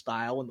because of the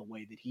style and the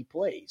way that he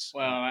plays?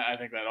 Well, I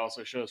think that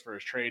also shows for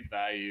his trade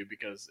value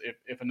because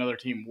if another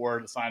team were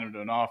to sign him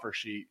to an offer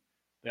sheet,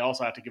 they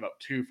also have to give up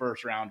 2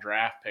 first-round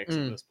draft picks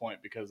at this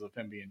point because of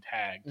him being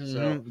tagged.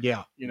 So,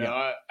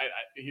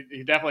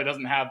 he definitely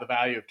doesn't have the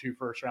value of 2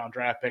 first-round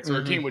draft picks, or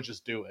a team would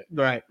just do it.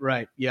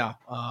 Right, yeah.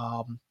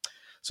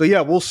 So,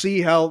 yeah, we'll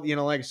see how,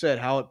 like I said,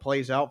 how it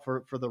plays out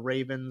for the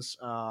Ravens.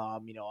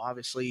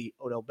 Obviously,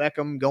 Odell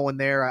Beckham going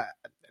there, I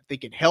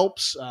think it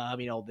helps.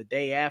 The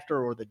day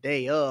after or the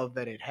day of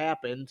that it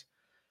happened,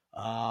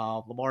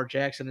 Lamar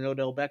Jackson and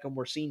Odell Beckham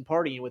were seen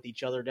partying with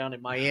each other down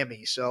in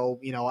Miami.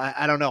 So,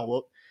 I don't know.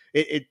 Well,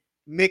 it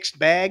mixed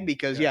bag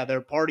because,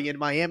 they're partying in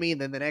Miami,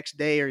 and then the next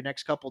day or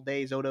next couple of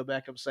days, Odell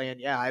Beckham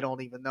saying, I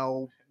don't even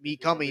know me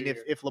coming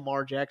if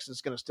Lamar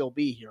Jackson's going to still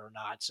be here or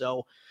not.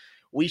 So,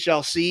 we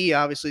shall see.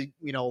 Obviously,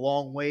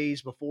 long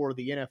ways before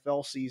the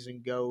NFL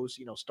season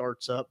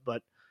starts up,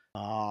 but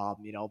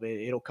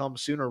it'll come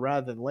sooner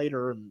rather than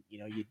later, and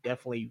you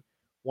definitely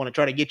want to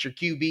try to get your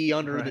QB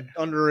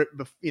under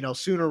it,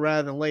 sooner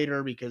rather than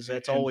later because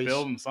that's always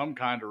building some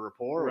kind of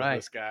rapport with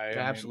this guy.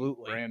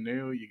 Absolutely, brand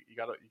new. You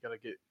gotta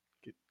get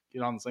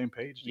on the same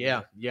page.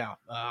 Together. Yeah.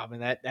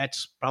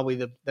 That's probably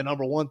the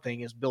number one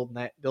thing is building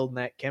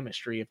that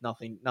chemistry. If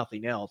nothing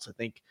else, I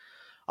think.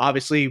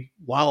 Obviously,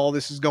 while all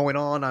this is going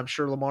on, I'm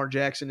sure Lamar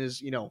Jackson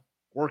is,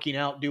 working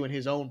out, doing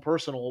his own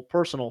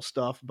personal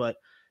stuff. But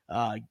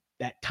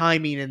that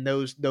timing and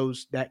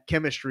that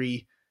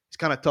chemistry is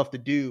kind of tough to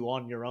do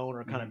on your own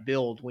or kind of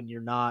build when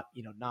you're not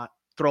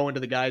throwing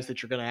to the guys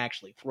that you're going to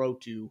actually throw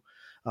to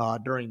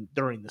during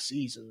the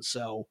season.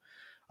 So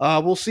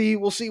we'll see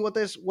what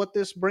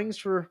this brings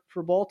for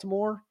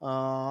Baltimore.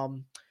 What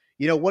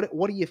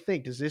do you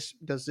think? Does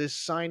this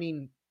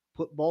signing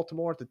put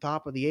Baltimore at the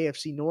top of the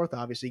AFC North?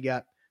 Obviously, you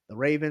got the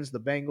Ravens, the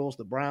Bengals,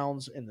 the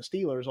Browns, and the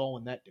Steelers all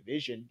in that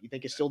division. You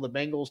think it's still the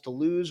Bengals to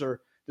lose,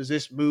 or does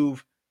this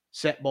move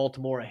set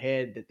Baltimore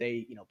ahead that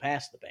they,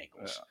 pass the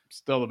Bengals?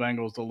 Still the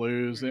Bengals to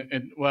lose.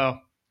 And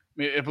well,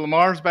 if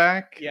Lamar's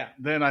back,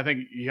 then I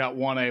think you got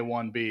 1A,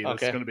 1B.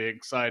 That's going to be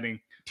exciting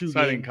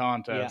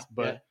contest.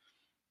 But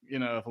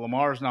if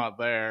Lamar's not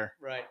there,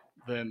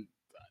 then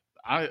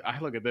I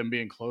look at them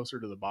being closer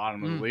to the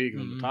bottom of the league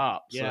than the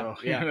top. So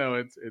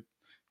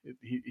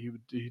he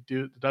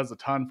does a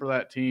ton for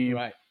that team.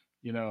 Right.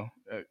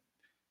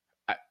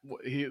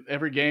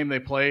 Every game they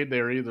played,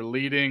 they were either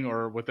leading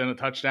or within a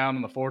touchdown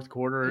in the fourth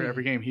quarter.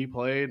 Every game he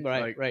played,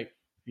 Right.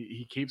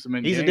 He keeps them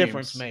in He's games. a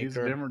difference maker. He's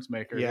a difference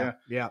maker.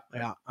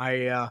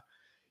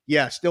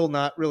 Yeah. Still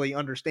not really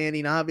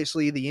understanding,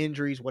 obviously, the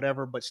injuries,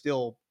 whatever, but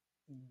still,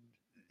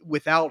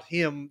 without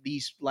him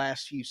these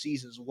last few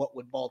seasons, what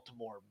would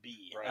Baltimore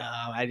be? Right.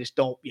 I just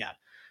don't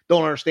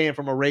understand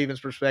from a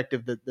Ravens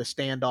perspective the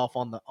standoff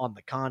on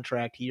the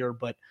contract here,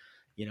 but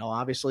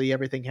obviously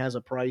everything has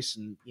a price,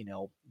 and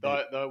Though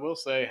I will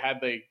say,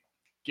 had they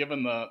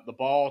given the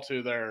ball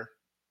to their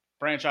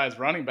franchise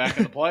running back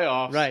in the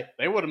playoffs, right,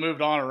 they would have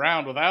moved on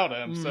around without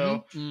him. Mm-hmm,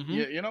 So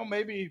mm-hmm.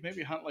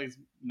 Maybe Huntley's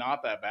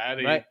not that bad.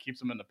 He Right.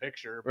 keeps him in the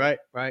picture. Right.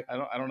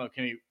 I don't know.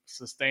 Can he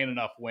sustain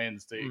enough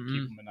wins to Mm-hmm.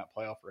 keep him in that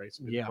playoff race?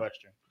 Good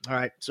question. All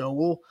right,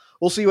 so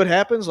we'll see what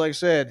happens. Like I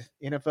said,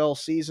 NFL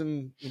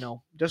season,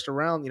 just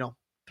around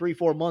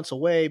 3-4 months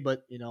away,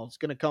 but it's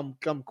going to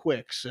come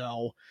quick.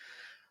 So,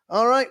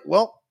 all right,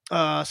 well.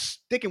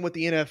 Sticking with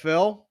the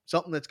NFL,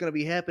 something that's going to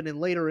be happening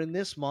later in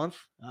this month,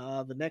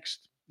 the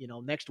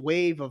next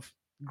wave of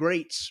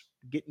greats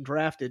getting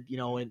drafted,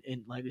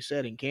 in like I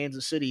said, in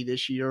Kansas City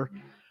this year.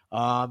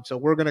 So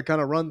we're going to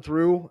kind of run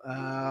through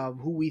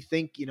who we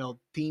think,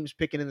 teams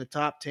picking in the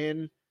top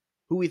 10,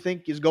 who we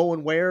think is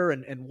going where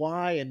and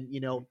why, and,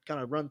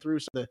 kind of run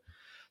through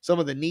some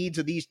of the needs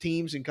of these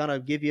teams and kind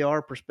of give you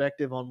our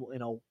perspective on,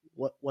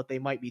 what they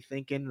might be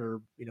thinking,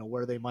 or,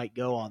 where they might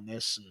go on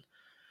this. And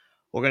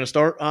we're going to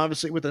start,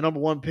 obviously, with the number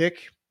one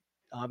pick.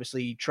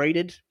 Obviously,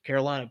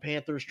 Carolina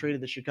Panthers traded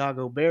the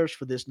Chicago Bears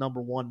for this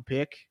number one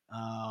pick.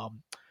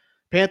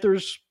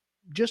 Panthers,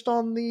 just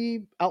on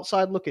the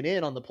outside looking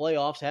in on the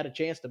playoffs, had a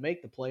chance to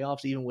make the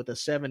playoffs, even with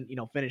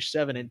finished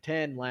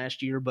 7-10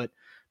 last year. But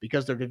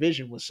because their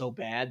division was so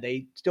bad,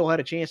 they still had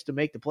a chance to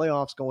make the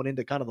playoffs going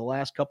into kind of the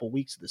last couple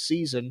weeks of the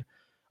season.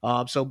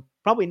 So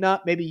probably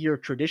not maybe your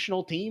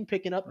traditional team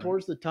picking up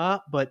towards the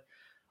top, but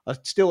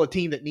still a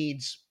team that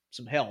needs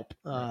some help.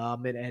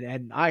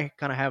 And I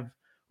kind of have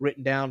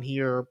written down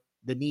here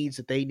the needs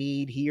that they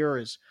need here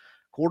is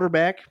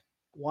quarterback,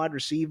 wide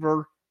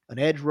receiver, an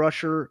edge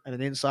rusher, and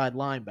an inside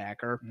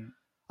linebacker.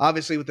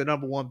 Obviously, with the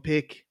number one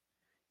pick,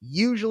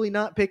 usually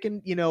not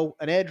picking,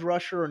 an edge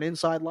rusher or an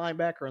inside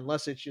linebacker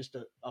unless it's just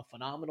a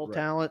phenomenal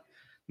talent.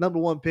 Number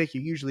one pick,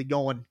 you're usually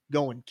going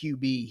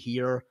QB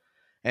here.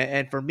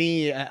 And for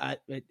me,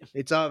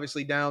 it's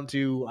obviously down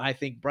to, I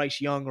think, Bryce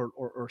Young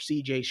or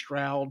CJ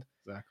Stroud.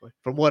 Exactly.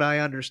 From what I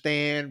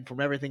understand, from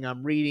everything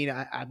I'm reading,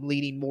 I'm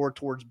leaning more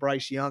towards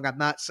Bryce Young. I'm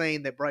not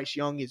saying that Bryce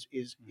Young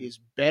is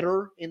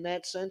better in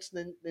that sense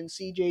than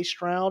CJ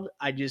Stroud.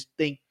 I just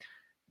think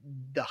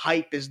the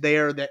hype is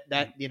there, that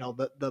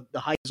the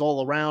hype is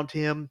all around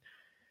him.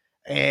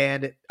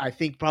 And I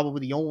think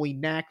probably the only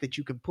knack that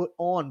you can put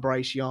on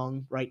Bryce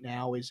Young right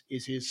now is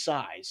his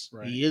size.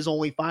 Right. He is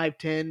only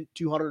 5'10",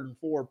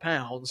 204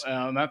 pounds.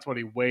 And that's what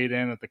he weighed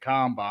in at the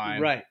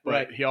combine.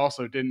 But he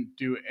also didn't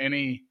do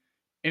any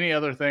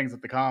other things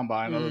at the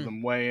combine other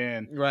than weigh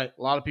in. Right.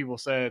 A lot of people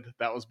said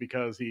that was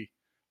because he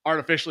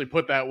artificially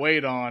put that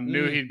weight on,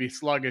 knew he'd be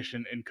sluggish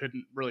and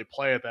couldn't really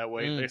play at that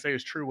weight. They say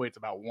his true weight's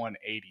about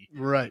 180.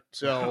 Right.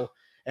 So,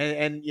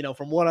 and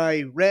from what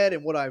I read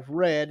and what I've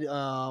read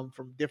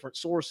from different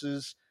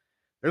sources,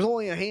 there's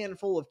only a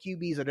handful of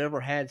QBs that ever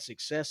had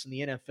success in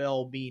the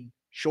NFL being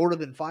shorter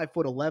than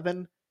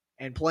 5'11"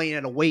 and playing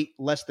at a weight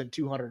less than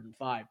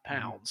 205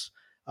 pounds.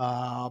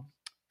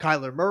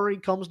 Kyler Murray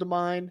comes to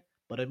mind.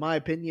 But in my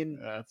opinion,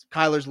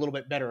 Kyler's a little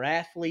bit better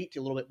athlete,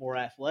 a little bit more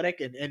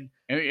athletic, and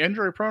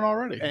injury prone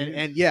already.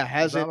 And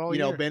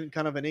hasn't been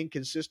kind of an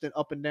inconsistent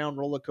up and down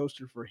roller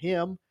coaster for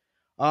him.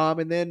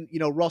 And then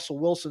Russell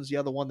Wilson's the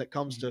other one that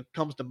comes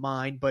to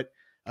mind. But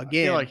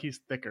again, I feel like he's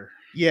thicker.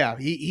 Yeah,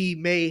 he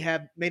may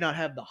not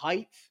have the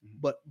height,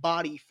 but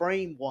body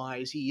frame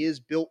wise, he is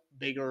built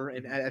bigger,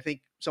 and I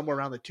think somewhere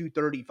around the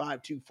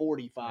 235,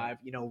 245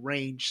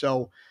 range.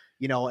 So.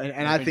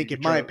 And I think in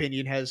my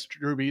opinion, has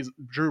Drew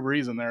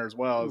Brees in there as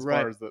well as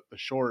far as the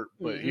short,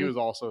 but he was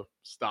also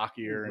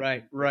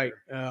stockier. Right.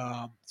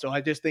 So I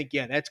just think,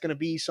 that's going to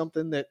be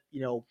something that,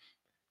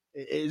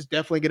 is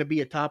definitely going to be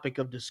a topic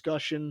of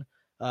discussion.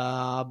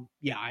 I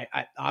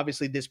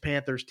obviously this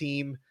Panthers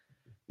team,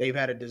 they've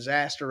had a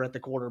disaster at the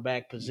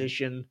quarterback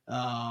position.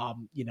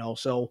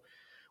 So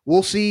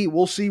we'll see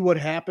what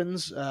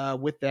happens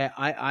with that.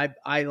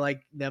 I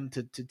like them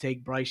to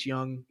take Bryce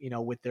Young,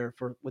 with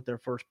their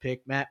first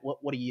pick. Matt,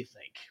 what do you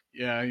think?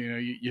 Yeah,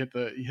 you hit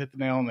the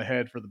nail on the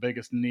head for the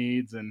biggest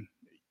needs, and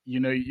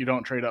you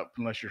don't trade up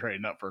unless you're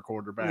trading up for a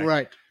quarterback.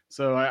 Right.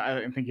 So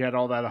I think you had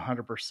all that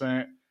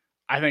 100%.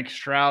 I think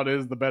Stroud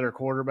is the better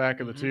quarterback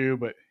of the two,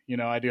 but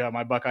I do have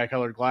my Buckeye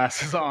colored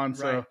glasses on,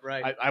 so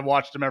I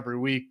watched him every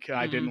week.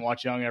 I didn't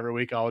watch Young every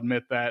week. I'll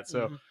admit that.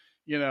 So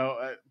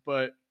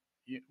but.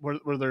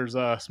 Where there's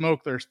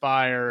smoke, there's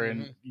fire,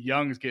 and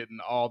Young's getting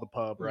all the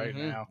pub right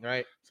now.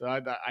 Right. So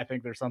I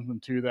think there's something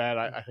to that.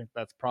 I think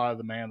that's probably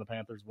the man the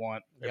Panthers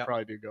want. They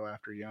probably do go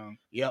after Young.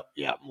 Yep.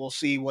 We'll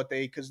see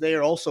because they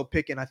are also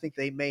picking. I think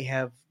they may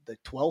have the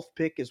 12th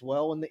pick as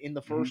well in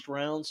the first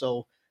round.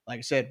 So like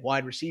I said,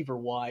 wide receiver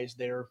wise,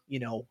 they're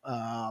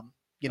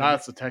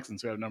That's the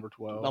Texans who have number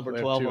 12. number They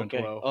have 12. 2 and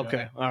Okay. 12. Okay.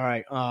 Yeah. All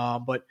right.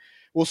 But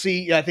we'll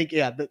see. I think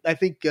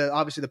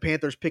obviously the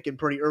Panthers picking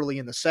pretty early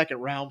in the second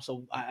round,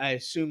 so I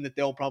assume that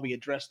they'll probably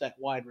address that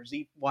wide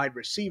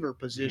receiver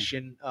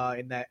position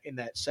in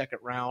that second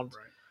round.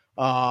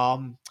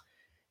 Right.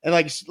 And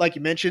like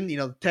you mentioned,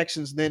 the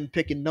Texans then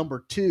picking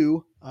number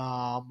 2.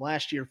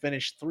 Last year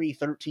finished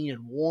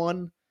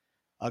 3-13-1.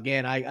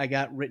 Again, I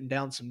got written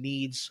down some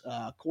needs: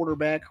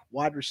 quarterback,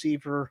 wide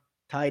receiver,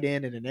 tight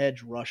end, and an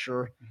edge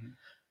rusher. Mhm.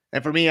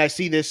 And for me, I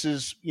see this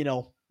as,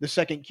 the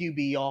second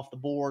QB off the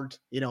board.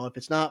 If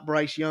it's not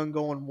Bryce Young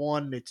going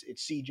 1, it's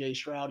CJ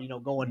Stroud,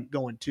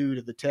 going 2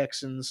 to the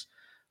Texans.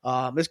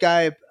 This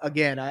guy,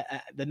 again,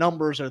 the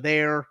numbers are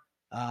there.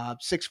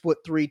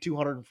 6'3",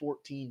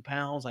 214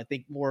 pounds. I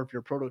think more of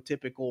your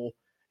prototypical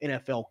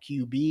NFL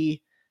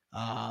QB.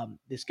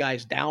 This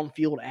guy's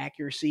downfield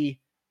accuracy,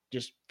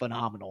 just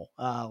phenomenal.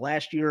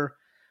 Last year,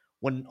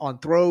 when on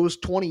throws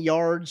 20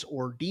 yards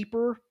or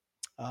deeper,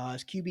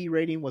 his QB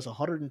rating was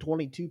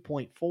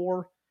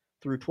 122.4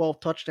 through 12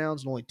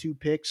 touchdowns and only 2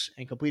 picks,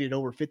 and completed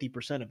over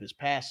 50% of his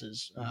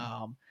passes.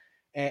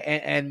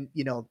 And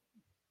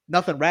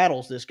nothing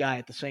rattles this guy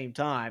at the same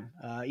time.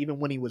 Even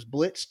when he was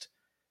blitzed,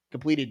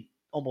 completed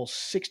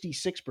almost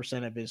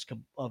 66%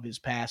 of his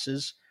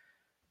passes.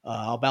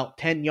 About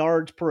 10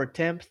 yards per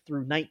attempt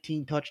through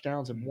 19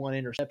 touchdowns and 1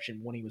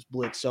 interception when he was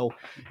blitzed. So,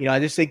 I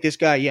just think this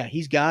guy,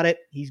 he's got it.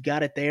 He's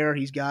got it there.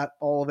 He's got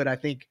all of it. I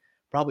think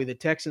probably the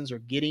Texans are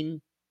getting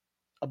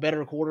a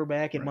better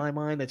quarterback in my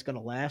mind that's going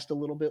to last a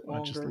little bit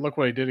longer. Just look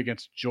what he did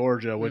against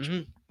Georgia, which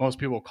most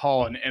people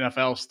call an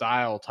NFL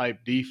style type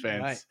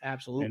defense. Right,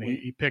 absolutely. And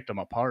he picked them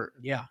apart.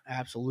 Yeah,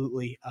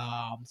 absolutely.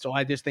 So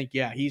I just think,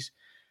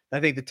 I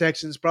think the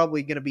Texans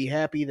probably going to be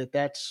happy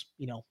that's,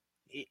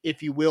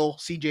 if you will,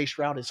 CJ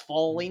Stroud is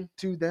falling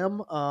to them.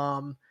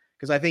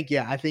 Because I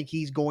think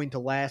he's going to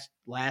last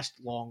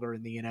longer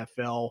in the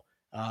NFL,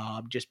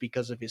 just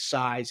because of his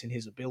size and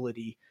his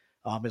ability.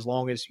 As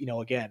long as,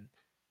 again,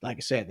 like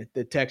I said,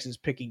 the Texans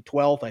picking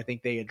 12th, I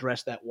think they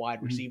address that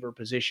wide receiver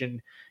position,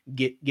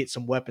 get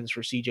some weapons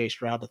for CJ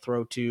Stroud to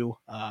throw to,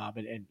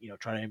 and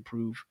try to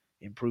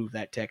improve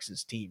that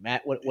Texans team.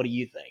 Matt, what do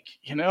you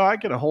think? I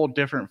get a whole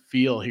different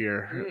feel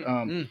here.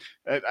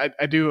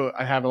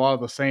 I have a lot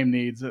of the same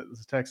needs as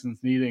the Texans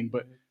needing,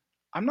 but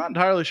I'm not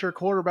entirely sure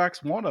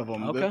quarterback's one of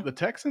them. Okay. The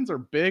Texans are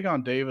big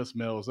on Davis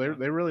Mills. They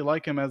really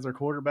like him as their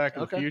quarterback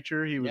of the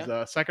future. He was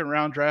a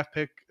second-round draft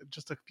pick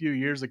just a few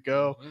years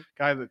ago,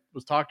 guy that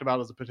was talked about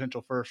as a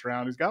potential first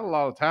round. He's got a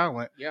lot of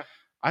talent. Yeah.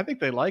 I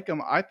think they like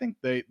him. I think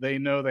they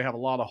know they have a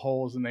lot of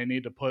holes and they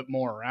need to put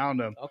more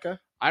around him. Okay.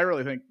 I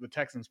really think the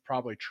Texans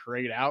probably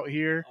trade out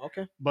here.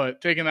 Okay.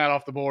 But taking that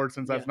off the board,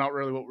 since that's not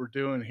really what we're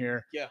doing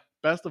here. Yeah.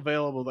 Best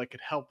available that could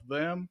help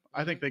them,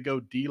 I think they go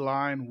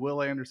D-line,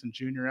 Will Anderson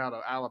Jr. out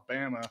of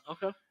Alabama.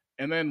 Okay.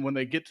 And then when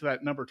they get to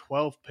that number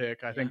 12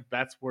 pick, I think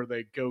that's where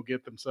they go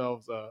get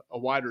themselves a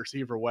wide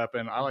receiver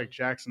weapon. I like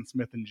Jackson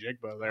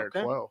Smith-Njigba there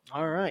at 12.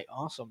 All right.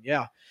 Awesome.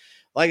 Yeah.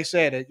 Like I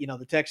said,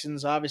 the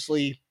Texans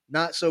obviously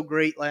not so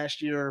great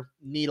last year,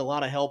 need a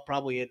lot of help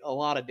probably at a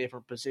lot of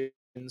different positions.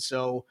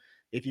 So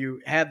if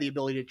you have the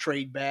ability to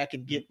trade back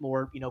and get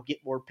more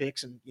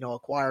picks and,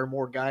 acquire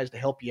more guys to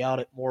help you out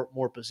at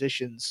more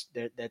positions,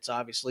 that's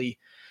obviously,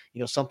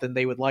 something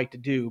they would like to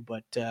do.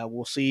 But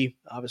we'll see.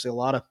 Obviously, a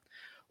lot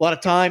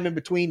of time in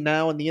between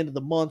now and the end of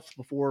the month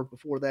before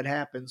that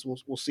happens.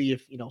 We'll see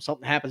if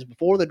something happens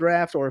before the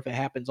draft or if it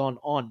happens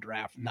on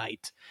draft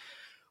night.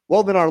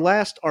 Well, then our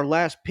last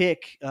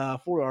pick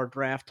for our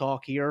draft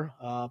talk here,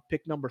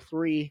 pick number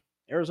 3.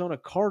 Arizona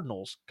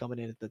Cardinals coming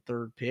in at the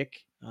 3rd pick,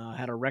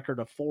 had a record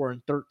of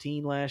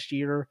 4-13 last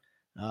year.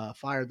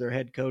 Fired their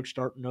head coach,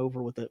 starting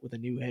over with a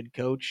new head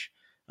coach.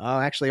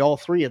 Actually, all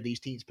 3 of these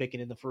teams picking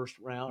in the first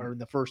round or in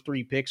the first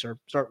 3 picks are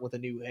starting with a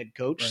new head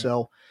coach. Right.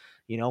 So,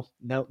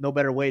 no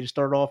better way to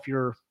start off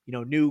your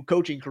new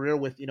coaching career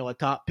with a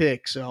top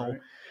pick. So,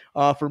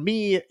 right. For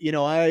me,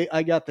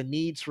 I got the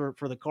needs for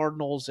the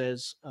Cardinals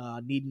as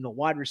needing a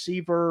wide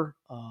receiver,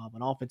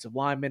 an offensive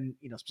lineman,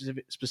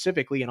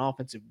 specifically an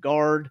offensive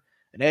guard,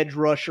 an edge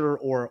rusher,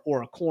 or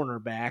a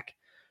cornerback.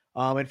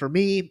 And for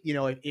me,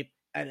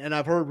 and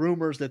I've heard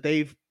rumors that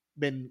they've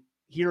been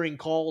hearing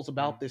calls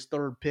about this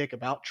 3rd pick,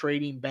 about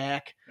trading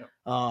back. Yep.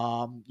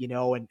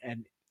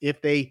 And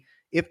if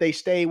they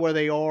stay where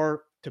they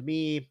are, to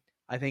me,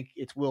 I think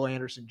it's Will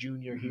Anderson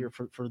Jr. here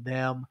for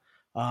them.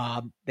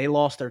 They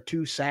lost their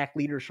 2 sack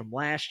leaders from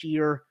last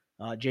year.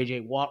 J.J.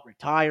 Watt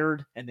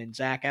retired, and then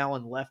Zach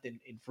Allen left in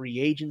free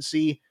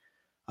agency.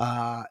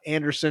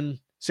 Anderson,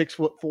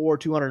 6'4",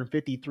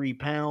 253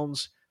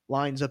 pounds,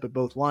 lines up at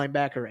both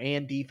linebacker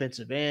and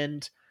defensive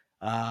end.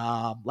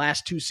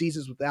 Last 2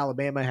 seasons with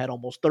Alabama had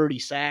almost 30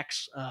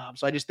 sacks.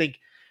 So I just think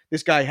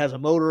this guy has a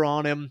motor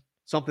on him,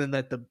 something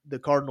that the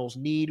Cardinals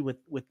need with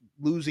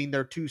losing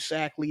their 2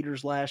 sack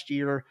leaders last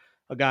year.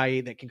 A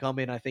guy that can come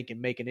in, I think, and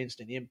make an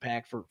instant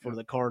impact for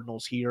the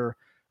Cardinals here.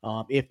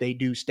 if they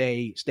do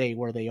stay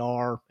where they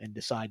are and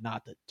decide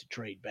not to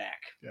trade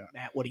back. Yeah.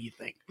 Matt, what do you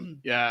think?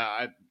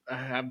 Yeah, I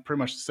have pretty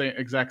much the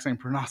exact same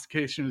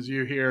prognostication as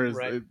you here. Is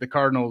Right. the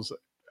Cardinals?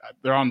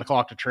 They're on the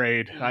clock to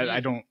trade.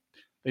 Mhm.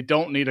 They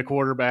don't need a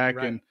quarterback,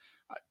 Right. and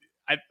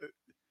I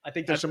I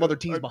think there's some other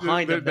teams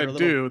behind them that want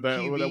to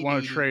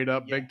QB trade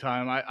up yeah. big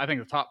time. I think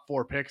the top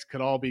 4 picks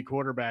could all be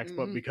quarterbacks,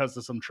 but Mhm. because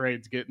of some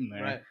trades getting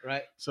there,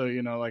 Right. So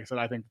like I said,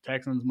 I think the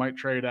Texans might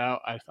trade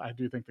out. I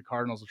do think the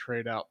Cardinals will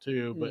trade out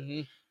too, but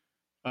Mhm.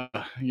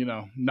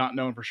 Not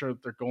knowing for sure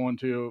that they're going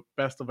to,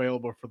 best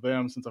available for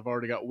them, since I've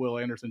already got Will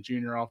Anderson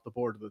Jr. off the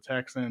board to the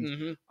Texans.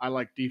 Mhm. I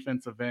like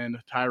defensive end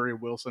Tyree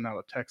Wilson out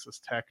of Texas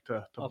Tech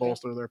to Okay.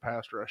 bolster their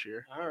pass rush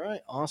here. All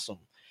right, awesome.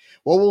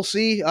 Well, we'll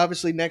see.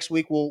 Obviously, next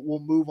week we'll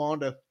move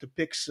on to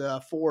picks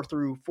 4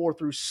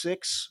 through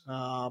 6.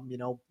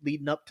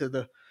 Leading up to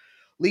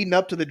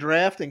the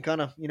draft, and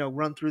kind of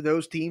run through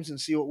those teams and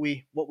see what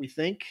we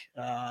think.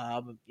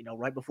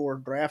 Right before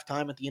draft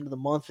time at the end of the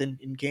month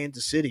in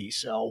Kansas City.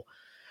 So,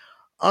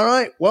 all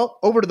right. Well,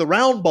 over to the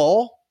round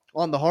ball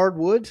on the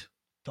hardwood.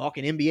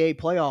 Talking NBA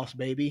playoffs,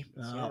 baby.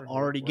 We're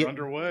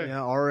underway.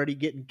 Yeah, already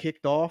getting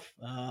kicked off.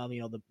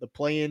 The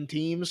play-in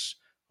teams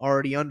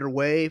already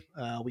underway.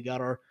 We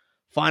got our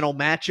final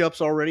matchups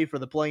already for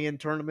the play-in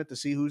tournament to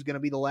see who's going to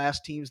be the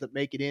last teams that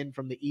make it in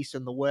from the East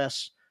and the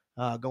West,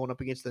 going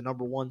up against the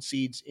number 1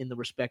 seeds in the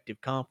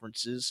respective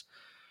conferences.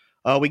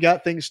 We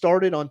got things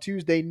started on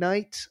Tuesday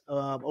night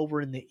over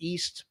in the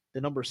East.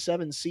 The number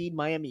 7 seed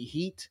Miami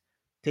Heat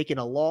taking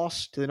a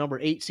loss to the number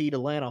 8 seed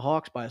Atlanta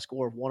Hawks by a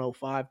score of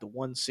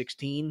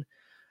 105-116.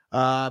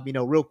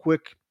 Real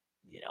quick,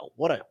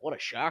 what a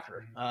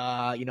shocker.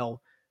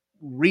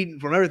 Reading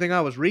from everything I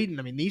was reading,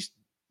 I mean,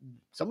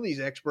 some of these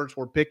experts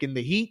were picking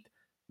the Heat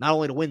not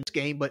only to win this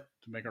game, but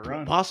to make a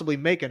run, possibly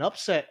make an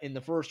upset in the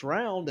first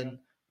round. And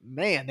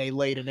man, they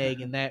laid an egg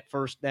in that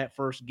first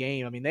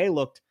game. I mean, they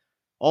looked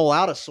all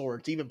out of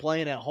sorts. Even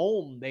playing at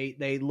home,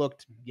 they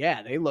looked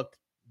bad.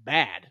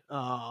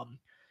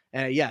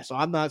 So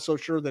I'm not so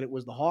sure that it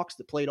was the Hawks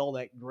that played all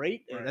that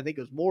great. Right. I think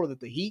it was more that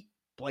the Heat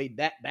played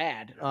that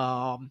bad.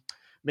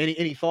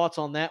 Any thoughts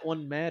on that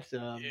one, Matt?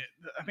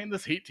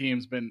 This Heat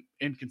team's been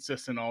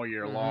inconsistent all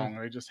year long.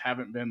 They just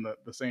haven't been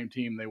the same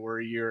team they were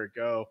a year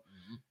ago.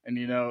 And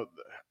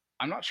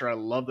I'm not sure I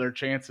love their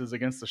chances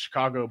against the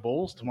Chicago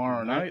Bulls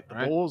tomorrow night.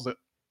 The Bulls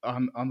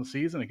on the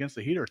season against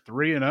the Heat are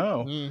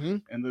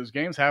 3-0, and those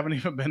games haven't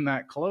even been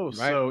that close.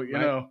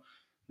 So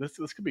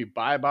this could be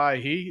bye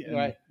Heat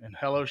and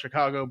hello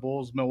Chicago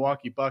Bulls,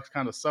 Milwaukee Bucks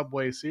kind of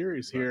subway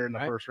series here in the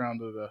first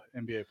round of the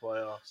NBA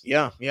playoffs.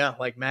 Yeah,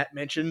 like Matt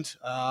mentioned,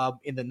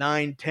 in the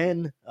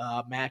 9-10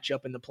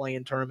 matchup in the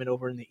play-in tournament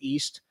over in the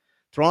East,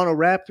 Toronto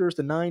Raptors,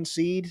 the 9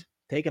 seed,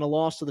 taking a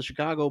loss to the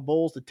Chicago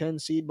Bulls, the 10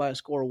 seed, by a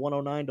score of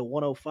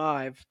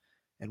 109-105,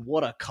 and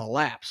what a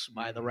collapse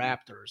by the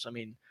Raptors. I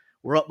mean,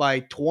 we're up by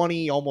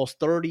 20, almost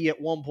 30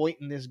 at one point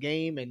in this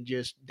game, and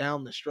just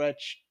down the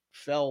stretch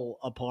fell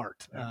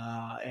apart.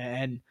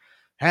 And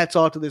hats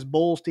off to this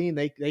Bulls team.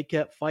 They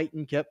kept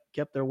fighting,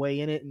 kept their way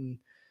in it. And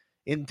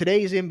in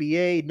today's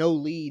NBA, no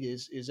lead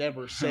is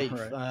ever safe,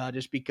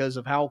 just because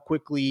of how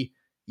quickly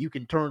you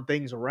can turn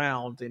things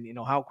around and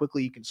how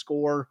quickly you can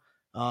score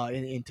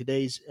in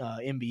today's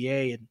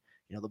NBA. And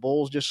the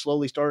Bulls just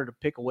slowly started to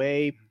pick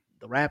away.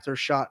 The Raptors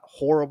shot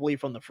horribly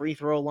from the free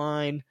throw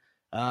line.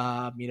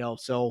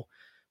 So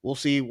we'll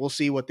see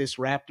what this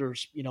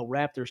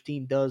Raptors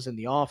team does in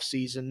the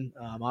offseason.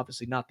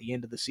 Obviously not the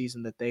end of the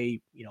season that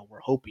they, were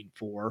hoping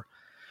for.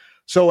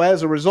 So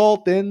as a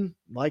result, then,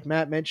 like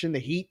Matt mentioned, the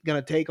Heat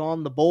going to take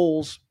on the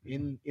Bulls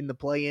in the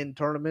play-in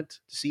tournament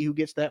to see who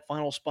gets that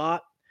final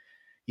spot.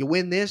 You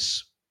win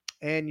this,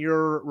 and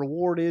your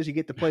reward is you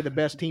get to play the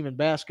best team in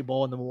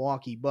basketball in the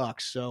Milwaukee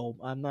Bucks. So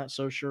I'm not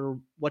so sure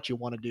what you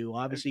want to do.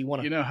 Obviously, you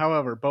want to.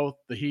 However, both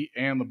the Heat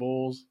and the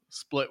Bulls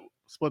split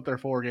their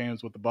 4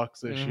 games with the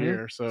Bucks this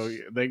year, so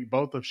they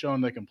both have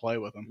shown they can play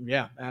with them.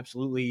 Yeah,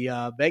 absolutely.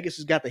 Vegas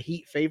has got the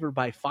Heat favored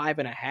by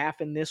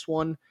 5.5 in this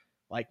one.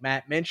 Like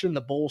Matt mentioned,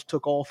 the Bulls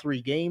took all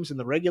 3 games in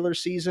the regular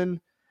season.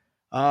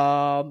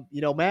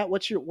 Matt,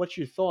 what's your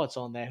thoughts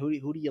on that?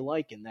 Who do you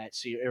like in that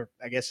series?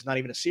 I guess it's not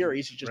even a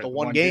series; it's just a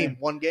one game.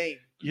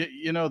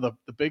 The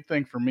big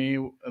thing for me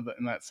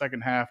in that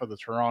second half of the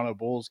Toronto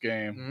Bulls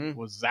game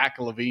was Zach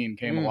LaVine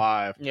came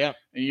alive. Yeah,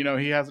 and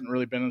he hasn't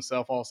really been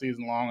himself all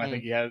season long. I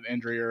think he had an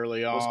injury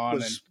early on,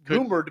 was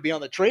rumored to be on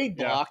the trade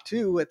block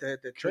too at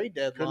the trade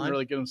deadline. Couldn't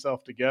really get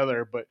himself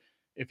together, but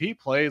if he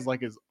plays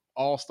like his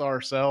all-star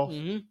self,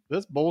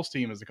 this Bulls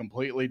team is a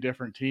completely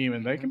different team,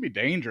 and they can be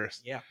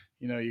dangerous. Yeah.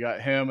 You got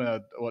him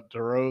and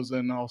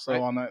DeRozan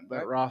also on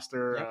that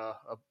roster,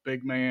 a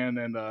big man,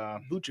 and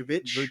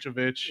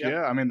Vucevic. Yep.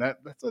 Yeah,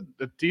 that's a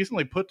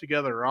decently put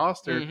together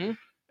roster,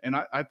 and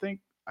I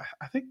think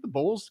the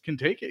Bulls can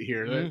take it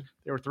here.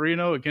 They were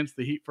 3-0 against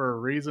the Heat for a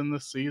reason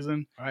this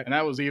season, and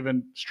that was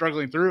even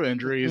struggling through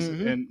injuries,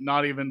 and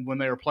not even when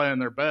they were playing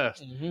their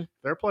best.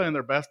 They're playing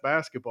their best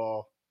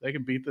basketball. They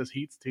can beat this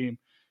Heat's team,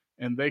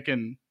 and they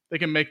can they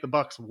can make the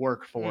Bucks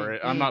work for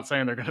it. I'm not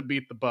saying they're going to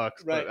beat the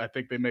Bucks, Right. but I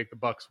think they make the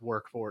Bucks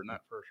work for it in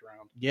that first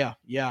round. Yeah,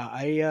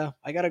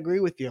 I gotta agree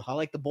with you. I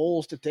like the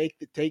Bulls to take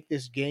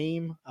this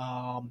game.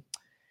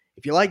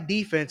 If you like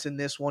defense in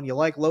this one, you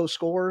like low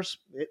scores.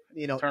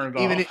 Turn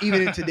it even off.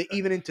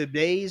 even in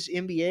today's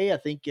NBA, I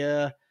think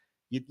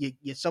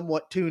you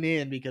somewhat tune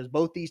in because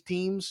both these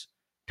teams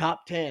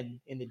top 10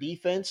 in the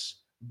defense,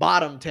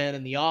 bottom 10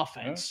 in the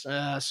offense.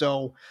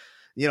 So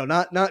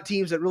not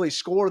teams that really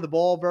score the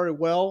ball very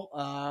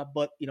well,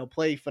 but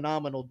play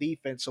phenomenal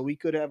defense. So we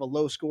could have a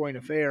low scoring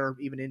affair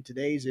even in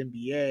today's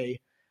NBA.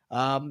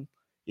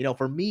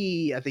 For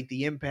me, I think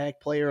the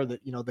impact player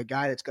that the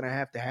guy that's going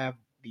to have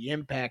the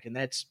impact, and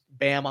that's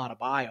Bam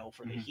Adebayo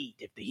for the Heat.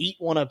 If the Heat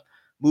want to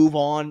move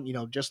on,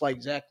 just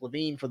like Zach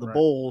LaVine for the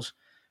Bulls,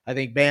 I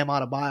think Bam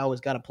Adebayo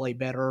has got to play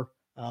better.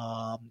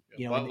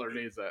 Butler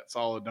needs that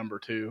solid number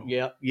 2.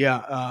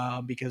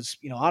 Because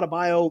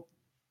Adebayo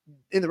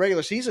in the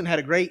regular season had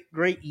a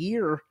great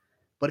year,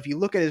 but if you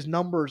look at his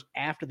numbers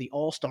after the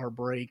All-Star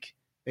break,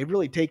 they've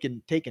really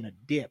taken a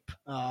dip.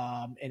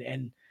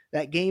 And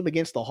that game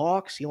against the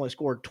Hawks, he only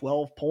scored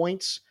 12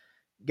 points,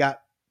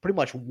 got pretty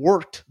much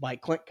worked by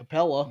Clint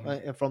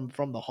Capella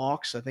from the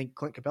Hawks. I think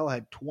Clint Capella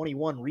had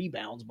 21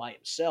 rebounds by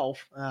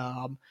himself.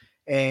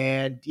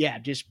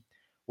 Just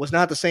was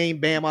not the same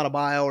Bam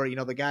Adebayo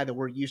or, the guy that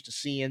we're used to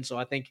seeing. So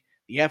I think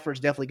the effort's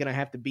definitely going to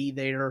have to be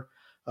there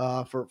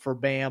for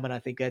Bam. And I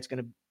think that's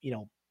going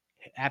to,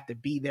 have to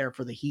be there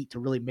for the Heat to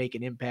really make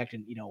an impact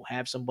and,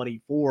 have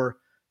somebody for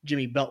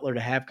Jimmy Butler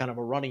to have kind of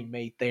a running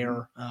mate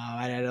there.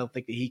 I don't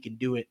think that he can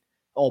do it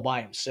all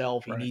by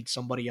himself. He needs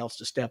somebody else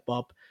to step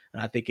up,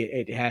 and I think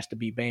it has to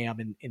be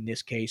Bam in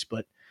this case.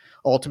 But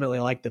ultimately,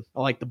 I like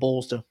the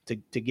Bulls to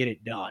get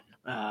it done,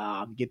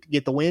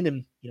 get the win,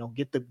 and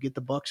get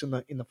the Bucks in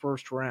the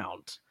first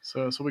round.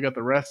 So we got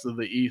the rest of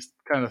the East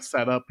kind of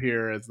set up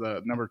here as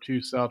the number 2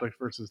 Celtics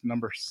versus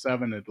number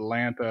 7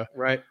 Atlanta.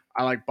 Right.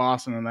 I like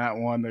Boston in that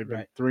one. They've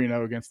been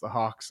 3-0 against the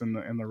Hawks in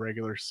the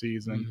regular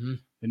season.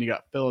 Then you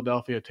got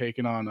Philadelphia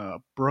taking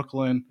on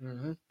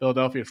Brooklyn.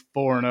 Philadelphia's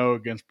 4-0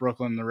 against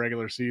Brooklyn in the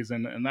regular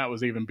season, and that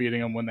was even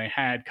beating them when they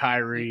had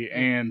Kyrie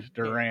and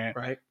Durant.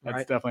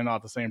 That's definitely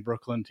not the same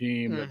Brooklyn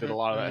team that did a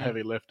lot of that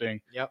heavy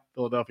lifting.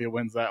 Philadelphia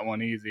wins that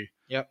one easy.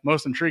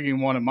 Most intriguing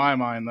one in my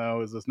mind,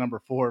 though, is this number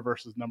 4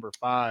 versus number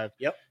 5.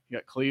 You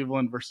got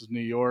Cleveland versus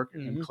New York,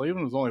 and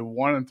Cleveland was only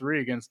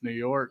 1-3 against New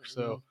York.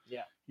 So,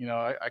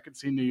 I could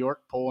see New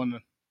York pulling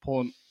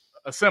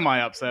a semi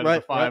upset of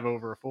a 5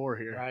 over a 4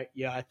 here.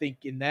 Yeah, I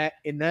think in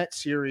that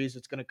series,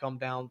 it's going to come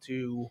down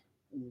to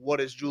what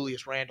does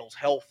Julius Randle's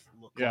health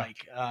look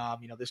like.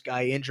 This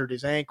guy injured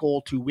his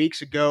ankle 2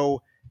 weeks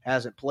ago,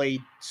 hasn't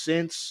played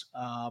since,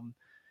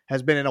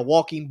 has been in a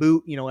walking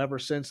boot, ever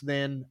since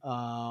then.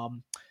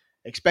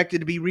 Expected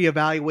to be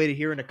reevaluated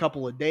here in a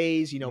couple of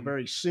days,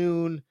 very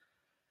soon.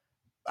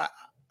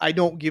 I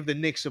don't give the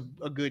Knicks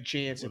a good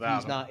chance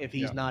if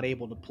he's not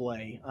able to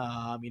play.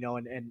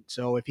 And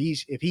so if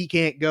he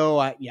can't go,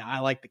 I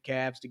like the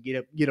Cavs to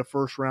get a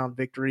first round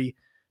victory.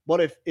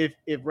 But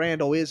if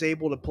Randle is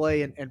able to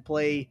play and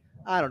play,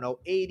 I don't know,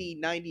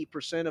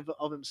 80-90%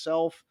 of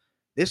himself,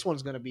 this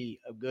one's going to be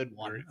a good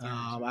one.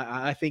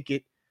 I think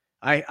it.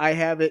 I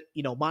have it,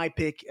 my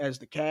pick as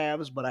the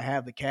Cavs, but I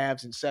have the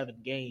Cavs in 7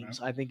 games.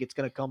 I think it's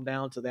going to come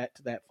down to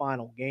that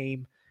final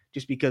game,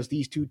 just because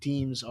these two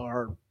teams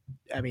are.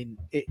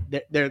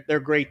 They're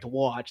great to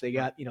watch. They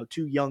got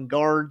 2 young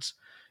guards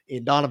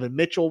in Donovan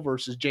Mitchell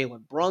versus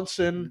Jalen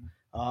Brunson.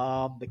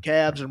 The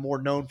Cavs are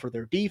more known for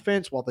their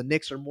defense, while the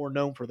Knicks are more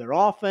known for their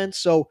offense.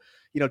 So,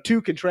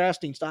 2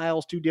 contrasting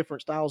styles, 2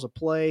 different styles of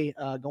play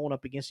going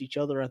up against each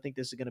other. I think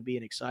this is going to be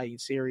an exciting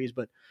series,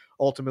 but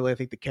ultimately, I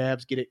think the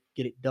Cavs get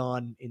it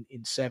done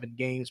in 7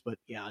 games. But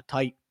yeah,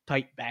 tight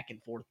back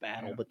and forth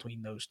battle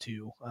between those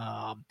 2.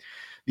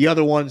 The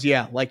other ones,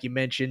 like you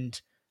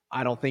mentioned,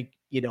 I don't think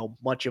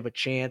much of a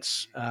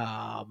chance.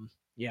 The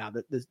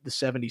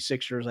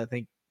 76ers, I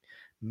think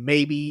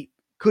maybe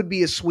could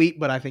be a sweep,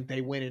 but I think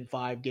they win in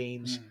 5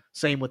 games.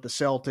 Same with the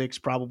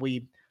Celtics,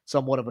 probably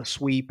somewhat of a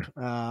sweep.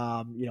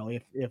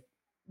 If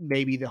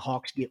maybe the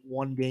Hawks get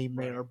 1 game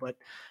there, but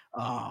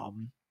all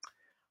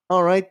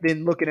right.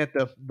 Then looking at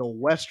the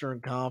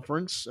Western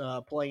Conference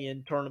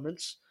play-in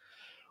tournaments,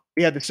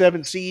 we had the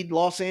 7 seed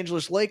Los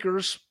Angeles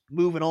Lakers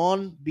moving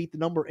on, beat the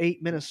number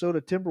 8 Minnesota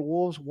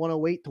Timberwolves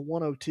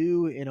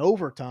 108-102 in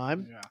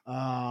overtime.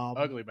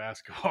 Ugly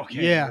basketball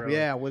game.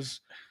 It was.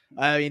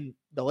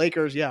 The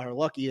Lakers, are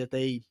lucky that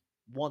they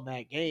won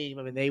that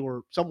game. They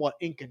were somewhat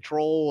in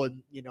control,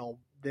 and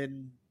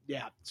then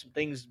some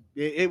things.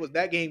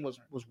 That game was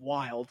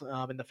wild,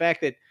 and the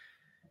fact that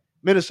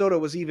Minnesota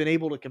was even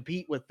able to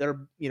compete with their,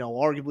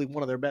 arguably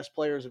one of their best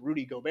players,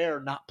 Rudy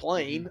Gobert, not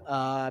playing.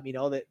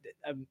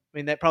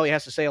 That probably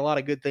has to say a lot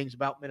of good things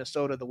about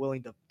Minnesota. They're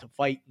willing to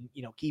fight and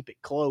keep it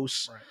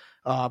close,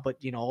 but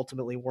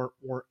ultimately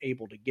weren't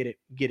able to get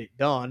it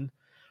done.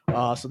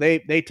 So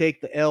they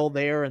take the L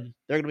there, and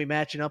they're going to be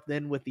matching up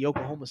then with the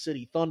Oklahoma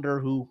City Thunder,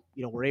 who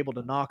were able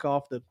to knock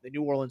off the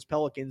New Orleans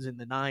Pelicans in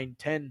the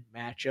 9-10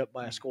 matchup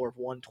by a score of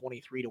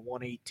 123 to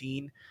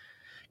 118.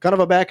 Kind of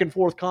a back and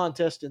forth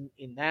contest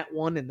in that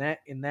one in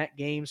that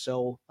game.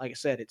 So like I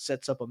said, it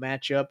sets up a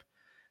matchup.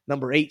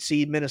 Number 8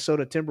 seed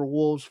Minnesota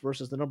Timberwolves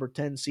versus the number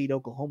 10 seed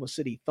Oklahoma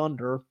City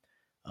Thunder.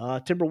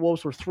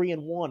 Timberwolves were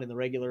 3-1 in the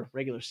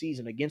regular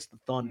season against the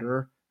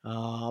Thunder,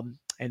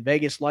 and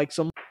Vegas likes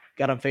them.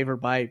 Got them favored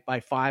by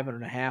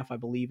 5.5, I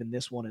believe, in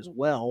this one as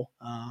well.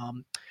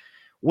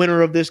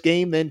 Winner of this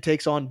game then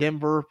takes on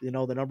Denver, the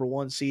number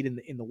 1 seed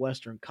in the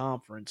Western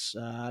Conference.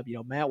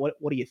 Matt, what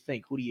do you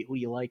think? Who do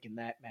you like in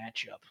that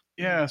matchup?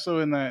 Yeah, so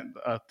in that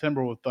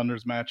Timberwolves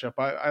Thunder's matchup,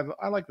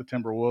 I like the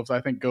Timberwolves.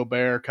 I think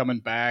Gobert coming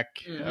back,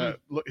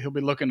 he'll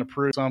be looking to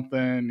prove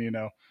something.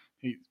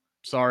 He's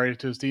sorry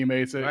to his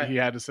teammates that he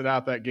had to sit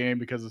out that game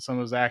because of some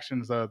of his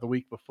actions the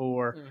week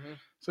before.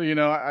 So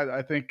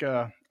I think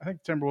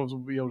Timberwolves will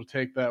be able to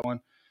take that one.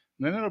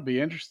 And then it'll be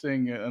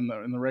interesting in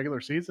the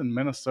regular season.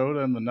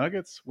 Minnesota and the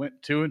Nuggets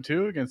went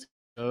 2-2 against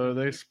each other.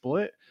 They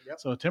split. Yep.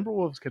 So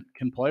Timberwolves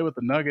can play with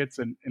the Nuggets.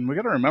 And we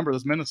got to remember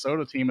this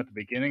Minnesota team at the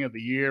beginning of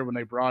the year when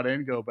they brought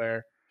in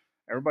Gobert,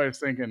 everybody was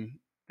thinking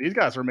these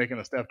guys are making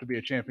a step to be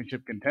a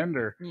championship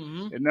contender.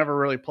 It never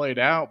really played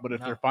out, but if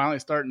they're finally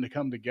starting to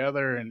come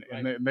together and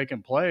they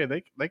can play,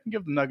 they can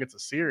give the Nuggets a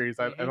series.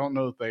 I don't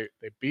know if they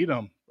beat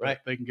them,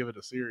 but they can give it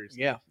a series.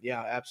 Yeah,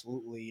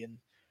 absolutely. And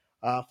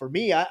for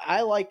me,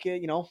 I like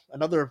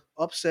another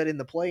upset in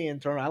the play-in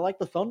tournament. I like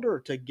the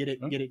Thunder to get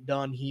it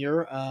done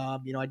here.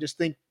 I just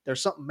think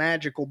there's something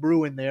magical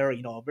brewing there.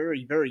 A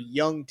very very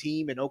young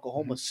team in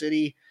Oklahoma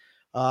City.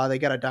 They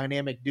got a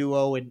dynamic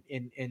duo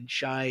in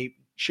Shai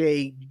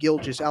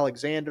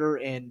Gilgeous-Alexander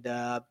and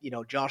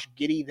Josh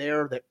Giddey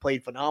there that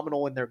played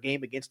phenomenal in their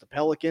game against the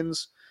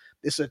Pelicans.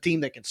 This is a team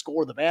that can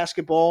score the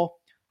basketball.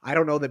 I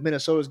don't know that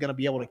Minnesota is going to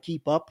be able to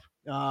keep up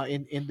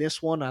in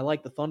this one. I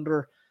like the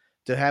Thunder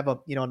to have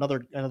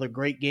another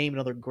great game,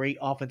 another great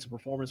offensive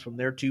performance from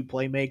their 2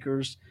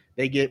 playmakers.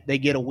 They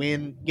get a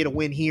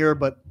win here,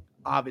 but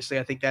obviously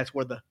I think that's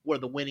where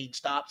the winning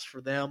stops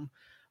for them.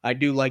 I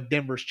do like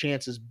Denver's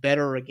chances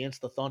better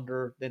against the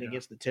Thunder than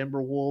against the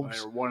Timberwolves.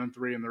 They were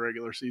 1-3 in the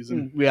regular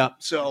season. Yeah,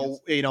 so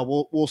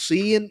we'll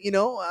see, and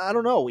I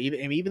don't know.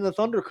 Even the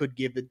Thunder could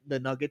give the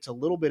Nuggets a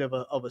little bit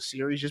of a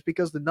series, just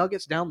because the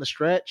Nuggets down the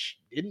stretch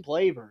didn't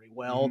play very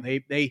well.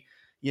 They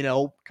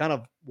kind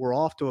of were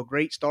off to a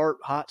great start,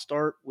 hot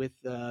start with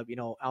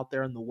out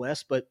there in the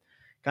West, but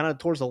kind of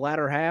towards the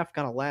latter half,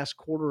 kind of last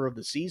quarter of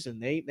the season,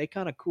 they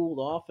kind of cooled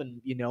off,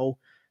 and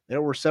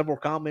there were several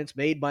comments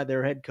made by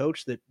their head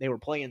coach that they were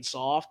playing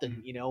soft,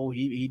 and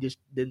he just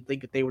didn't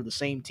think that they were the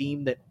same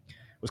team that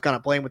was kind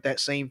of playing with that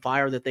same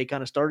fire that they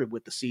kind of started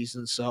with the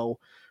season. So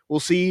we'll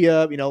see,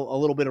 a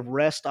little bit of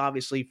rest,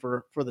 obviously,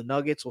 for the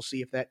Nuggets. We'll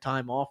see if that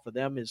time off for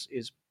them is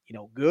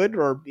good,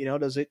 or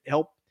does it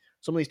help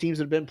some of these teams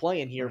that have been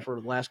playing here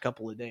for the last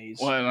couple of days.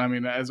 Well, I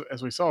mean, as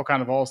we saw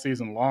kind of all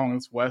season long,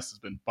 this West has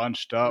been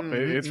bunched up.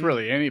 It's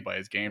really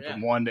anybody's game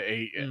from 1 to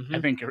 8. I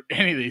think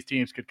any of these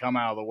teams could come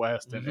out of the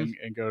West and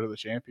go to the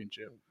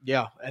championship.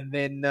 Yeah, and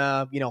then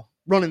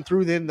running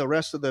through then the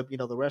rest of the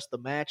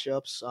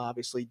matchups.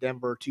 Obviously,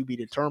 Denver to be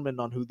determined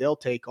on who they'll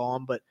take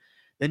on, but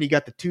then you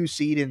got the 2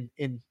 seed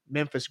in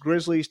Memphis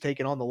Grizzlies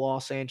taking on the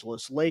Los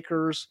Angeles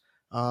Lakers.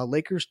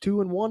 Lakers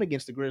 2-1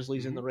 against the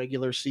Grizzlies in the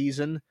regular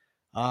season.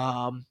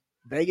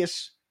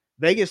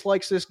 Vegas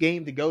likes this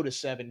game to go to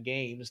 7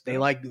 games. They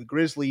like the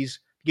Grizzlies,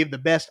 give the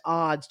best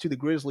odds to the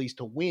Grizzlies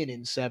to win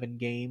in 7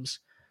 games.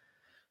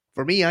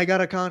 For me, I got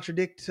to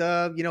contradict,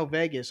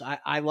 Vegas.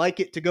 I like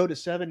it to go to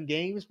 7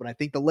 games, but I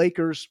think the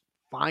Lakers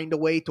find a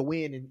way to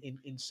win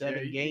in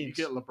 7 games.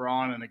 You get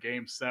LeBron in a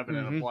game 7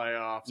 in the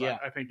playoffs. Yeah.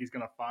 I think he's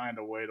going to find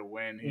a way to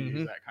win.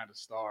 He's that kind of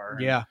star.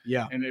 Yeah.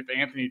 And if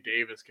Anthony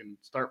Davis can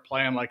start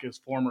playing like his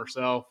former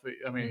self,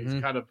 I mean, he's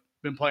kind of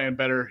been playing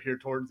better here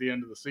towards the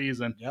end of the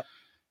season. Yep.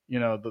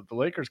 The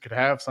Lakers could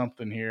have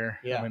something here.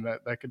 Yeah. I mean,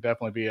 that could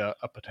definitely be a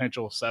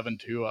potential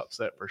 7-2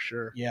 upset for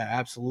sure. Yeah,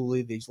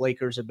 absolutely. These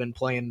Lakers have been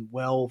playing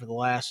well over the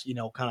last,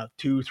 kind of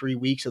 2-3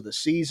 weeks of the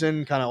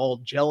season, kind of all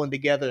gelling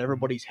together.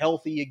 Everybody's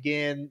healthy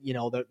again.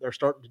 They're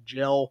starting to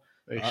gel.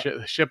 They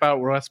ship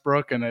out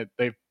Westbrook, and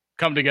they've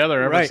come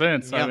together ever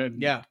since. Yep. I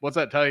mean, what's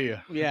that tell you?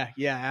 Yeah,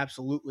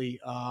 absolutely.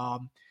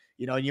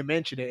 You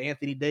mentioned it,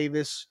 Anthony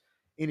Davis.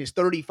 In his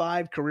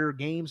 35 career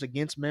games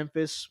against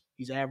Memphis,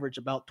 he's averaged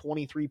about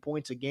 23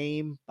 points a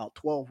game, about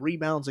 12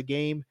 rebounds a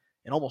game,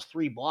 and almost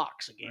 3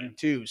 blocks a game,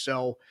 too.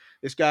 So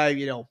this guy,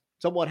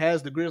 somewhat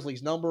has the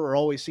Grizzlies' number, or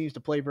always seems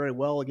to play very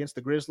well against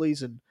the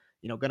Grizzlies, and,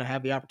 going to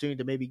have the opportunity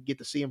to maybe get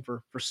to see him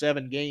for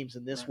 7 games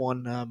in this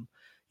one.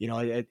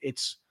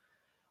 It's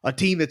a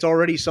team that's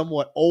already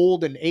somewhat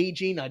old and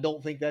aging. I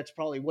don't think that's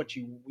probably what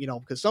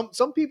because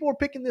some people are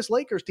picking this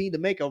Lakers team to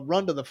make a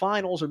run to the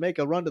finals or make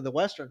a run to the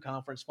Western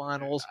Conference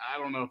Finals. I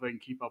don't know if they can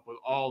keep up with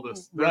all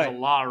this. There's a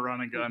lot of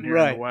run and gun here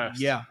in the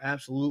West. Yeah,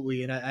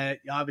 absolutely. And I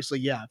obviously,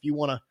 if you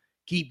want to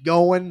keep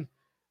going,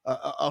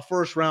 a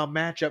first round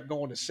matchup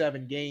going to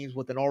 7 games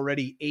with an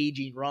already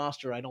aging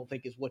roster, I don't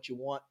think is what you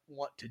want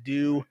to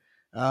do.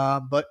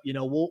 But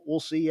we'll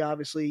see.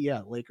 Obviously,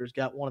 yeah, Lakers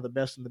got one of the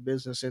best in the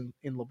business in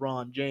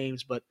LeBron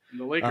James. But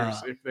the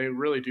Lakers, if they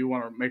really do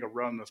want to make a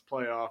run this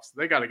playoffs,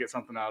 they got to get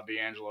something out of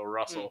D'Angelo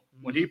Russell.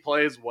 Mm-hmm. When he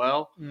plays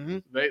well, mm-hmm.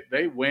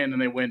 they win, and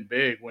they win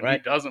big. When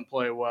Right. he doesn't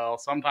play well,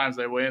 sometimes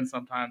they win,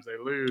 sometimes they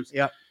lose.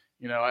 Yeah,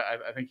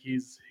 I think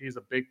he's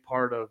a big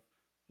part of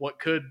what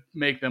could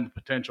make them a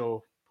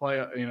potential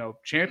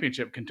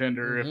championship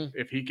contender Mm-hmm.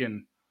 if he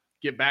can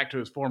get back to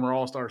his former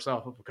All-Star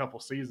self of a couple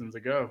seasons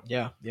ago.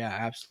 Yeah,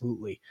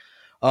 absolutely.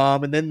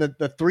 And then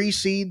the 3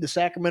 seed, the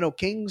Sacramento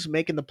Kings,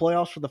 making the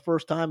playoffs for the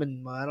first time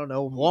in a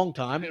long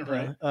time.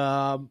 Right.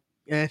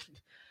 And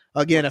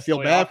again, I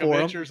feel bad for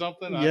them. Or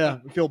something. Yeah,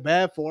 I feel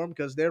bad for them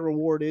because their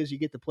reward is you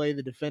get to play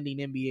the defending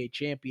NBA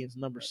champions,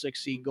 number 6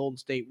 seed Golden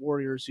State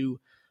Warriors, who,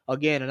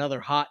 again,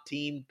 another hot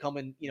team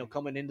coming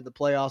into the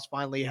playoffs.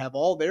 Finally, have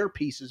all their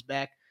pieces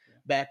back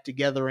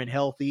together and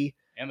healthy.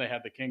 And they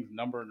had the Kings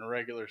number in the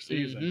regular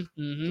season,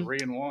 Mm-hmm.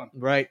 3-1.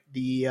 Right.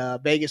 The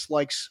Vegas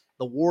likes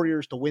the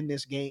Warriors to win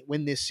this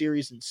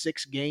series in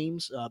 6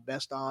 games.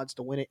 Best odds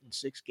to win it in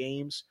 6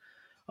 games.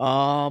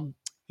 I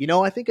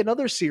think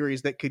another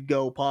series that could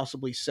go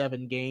possibly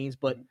 7 games,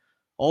 but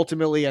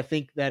ultimately, I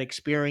think that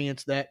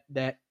experience,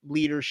 that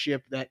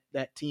leadership,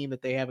 that team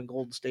that they have in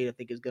Golden State, I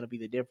think is going to be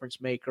the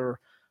difference maker.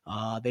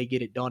 They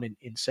get it done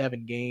in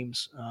 7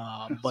 games.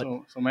 But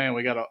so man,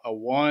 we got a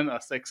 1, a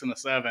 6, and a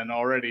 7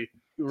 already.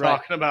 Right.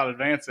 Talking about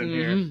advancing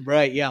here.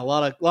 Right. Yeah. A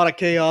lot of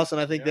chaos. And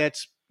I think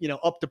that's,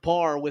 up to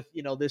par with,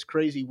 this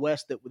crazy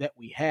West that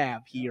we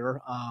have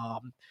here.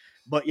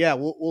 But yeah,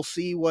 we'll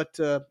see what,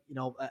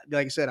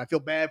 like I said, I feel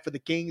bad for the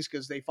Kings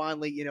because they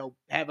finally,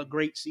 have a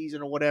great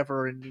season or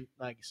whatever. And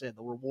like I said,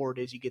 the reward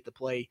is you get to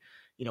play,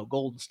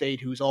 Golden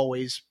State, who's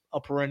always a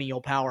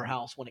perennial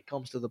powerhouse when it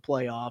comes to the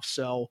playoffs.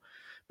 So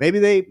maybe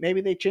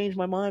they changed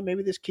my mind.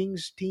 Maybe this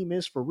Kings team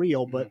is for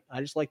real, but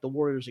I just like the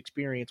Warriors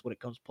experience when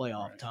it comes to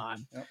playoff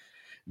time. Yep.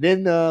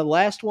 Then the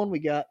last one, we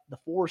got the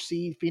 4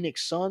 seed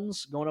Phoenix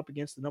Suns going up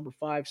against the number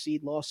 5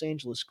 seed Los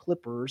Angeles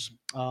Clippers.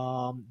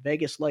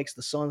 Vegas likes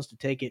the Suns to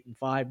take it in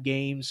 5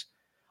 games.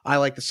 I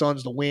like the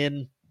Suns to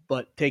win,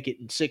 but take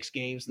it in 6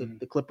 games.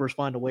 The Clippers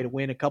find a way to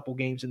win a couple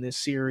games in this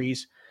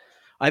series.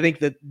 I think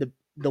that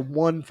the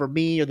one for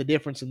me, or the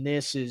difference in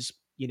this is,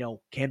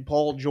 can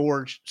Paul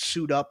George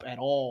suit up at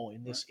all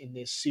in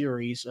this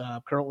series?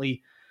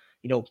 Currently,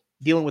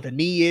 dealing with a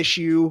knee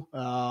issue,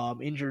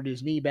 injured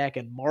his knee back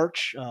in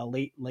March,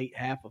 late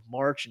half of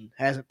March, and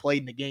hasn't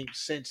played in the game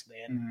since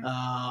then.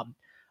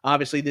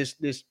 Obviously, this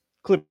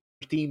Clippers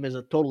team is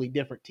a totally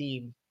different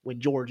team when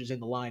George is in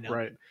the lineup.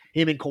 Right.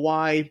 Him and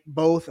Kawhi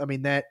both. I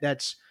mean,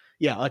 that's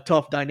a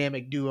tough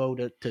dynamic duo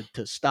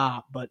to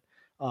stop. But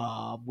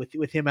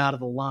with him out of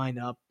the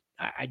lineup,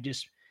 I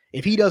just.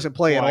 If he doesn't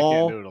play at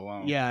all, can't do it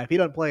alone. Yeah, if he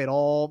doesn't play at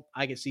all,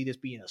 I could see this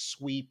being a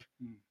sweep.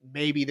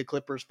 Maybe the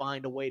Clippers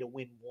find a way to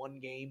win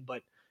 1 game,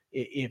 but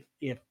if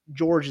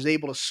George is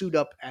able to suit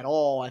up at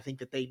all, I think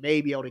that they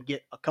may be able to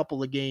get a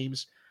couple of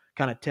games,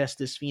 kind of test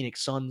this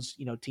Phoenix Suns,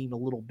 team a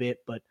little bit.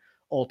 But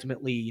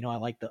ultimately, I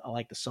like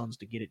the Suns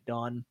to get it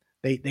done.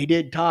 They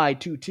did tie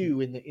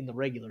 2-2 in the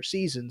regular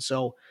season,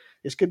 so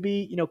this could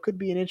be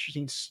an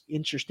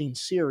interesting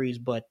series.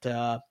 But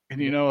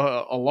and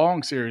a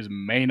long series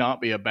may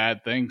not be a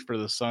bad thing for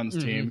the Suns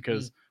team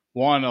because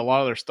one, a lot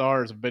of their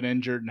stars have been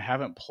injured and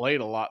haven't played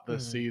a lot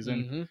this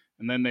season,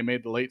 and then they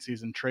made the late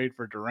season trade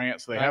for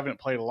Durant, so they haven't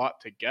played a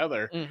lot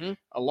together.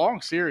 A long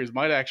series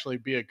might actually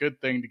be a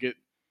good thing to get.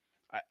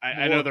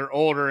 I know they're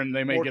older and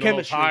they may get a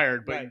little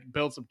tired, but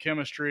build some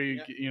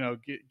chemistry,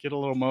 get a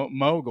little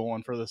mo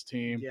going for this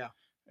team. Yeah.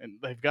 And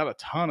they've got a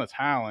ton of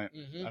talent.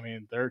 I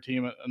mean, their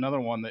team, another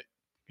one that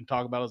you can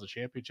talk about as a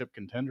championship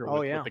contender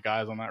with the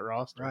guys on that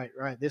roster.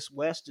 Right. This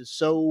West is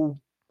so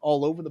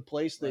all over the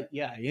place that,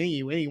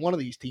 any one of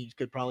these teams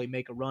could probably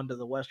make a run to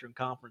the Western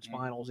Conference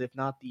Finals, if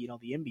not the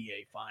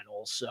NBA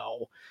Finals.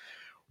 So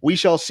we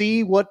shall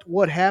see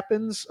what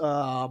happens.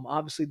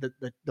 Obviously,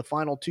 the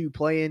final 2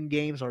 play-in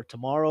games are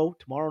tomorrow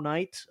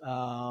night.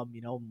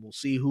 We'll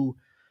see who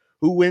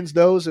wins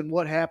those and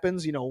what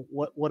happens.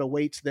 What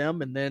awaits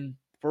them, and then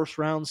first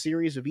round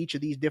series of each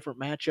of these different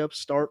matchups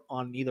start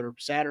on either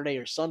Saturday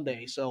or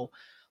Sunday. So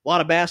a lot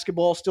of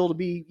basketball still to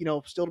be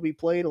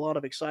played. A lot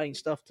of exciting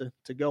stuff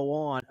to go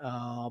on.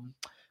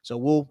 So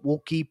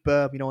we'll keep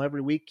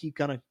every week keep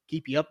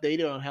you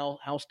updated on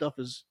how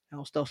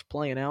stuff's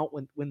playing out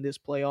when this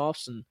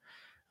playoffs, and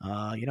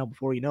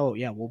before you know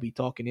it, we'll be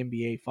talking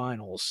NBA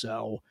Finals.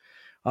 So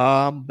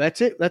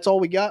that's it. That's all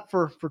we got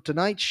for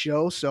tonight's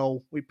show.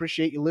 So we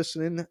appreciate you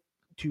listening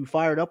to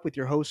Fired Up with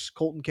your hosts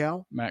Colton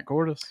Cow, Matt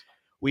Cordis.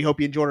 We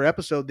hope you enjoyed our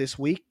episode this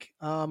week.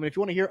 And if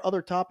you want to hear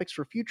other topics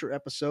for future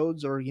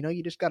episodes, or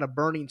you just got a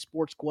burning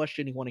sports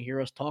question you want to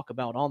hear us talk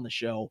about on the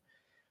show,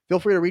 feel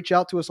free to reach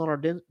out to us on our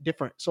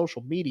different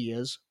social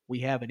medias.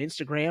 We have an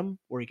Instagram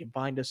where you can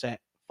find us at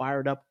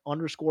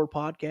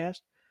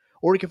firedup_podcast,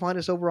 or you can find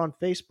us over on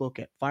Facebook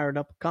at Fired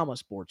Up,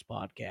 Sports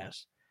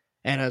Podcast.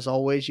 And as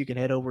always, you can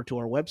head over to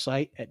our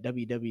website at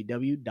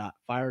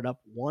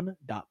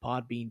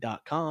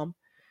www.firedup1.podbean.com,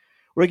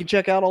 where you can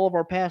check out all of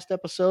our past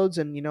episodes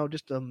and,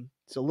 just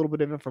it's a little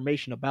bit of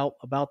information about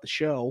the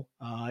show.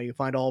 You can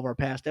find all of our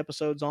past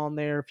episodes on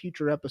there,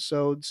 future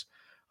episodes,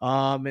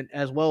 and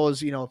as well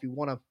as, if you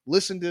want to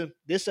listen to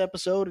this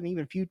episode and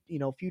even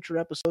future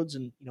episodes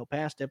and,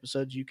 past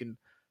episodes, you can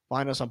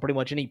find us on pretty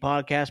much any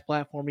podcast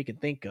platform you can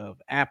think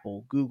of: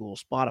 Apple, Google,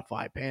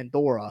 Spotify,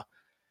 Pandora.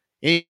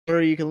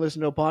 Anywhere you can listen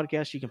to a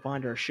podcast, you can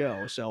find our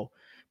show. So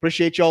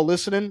appreciate y'all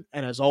listening.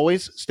 And as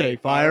always, stay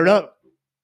fired up.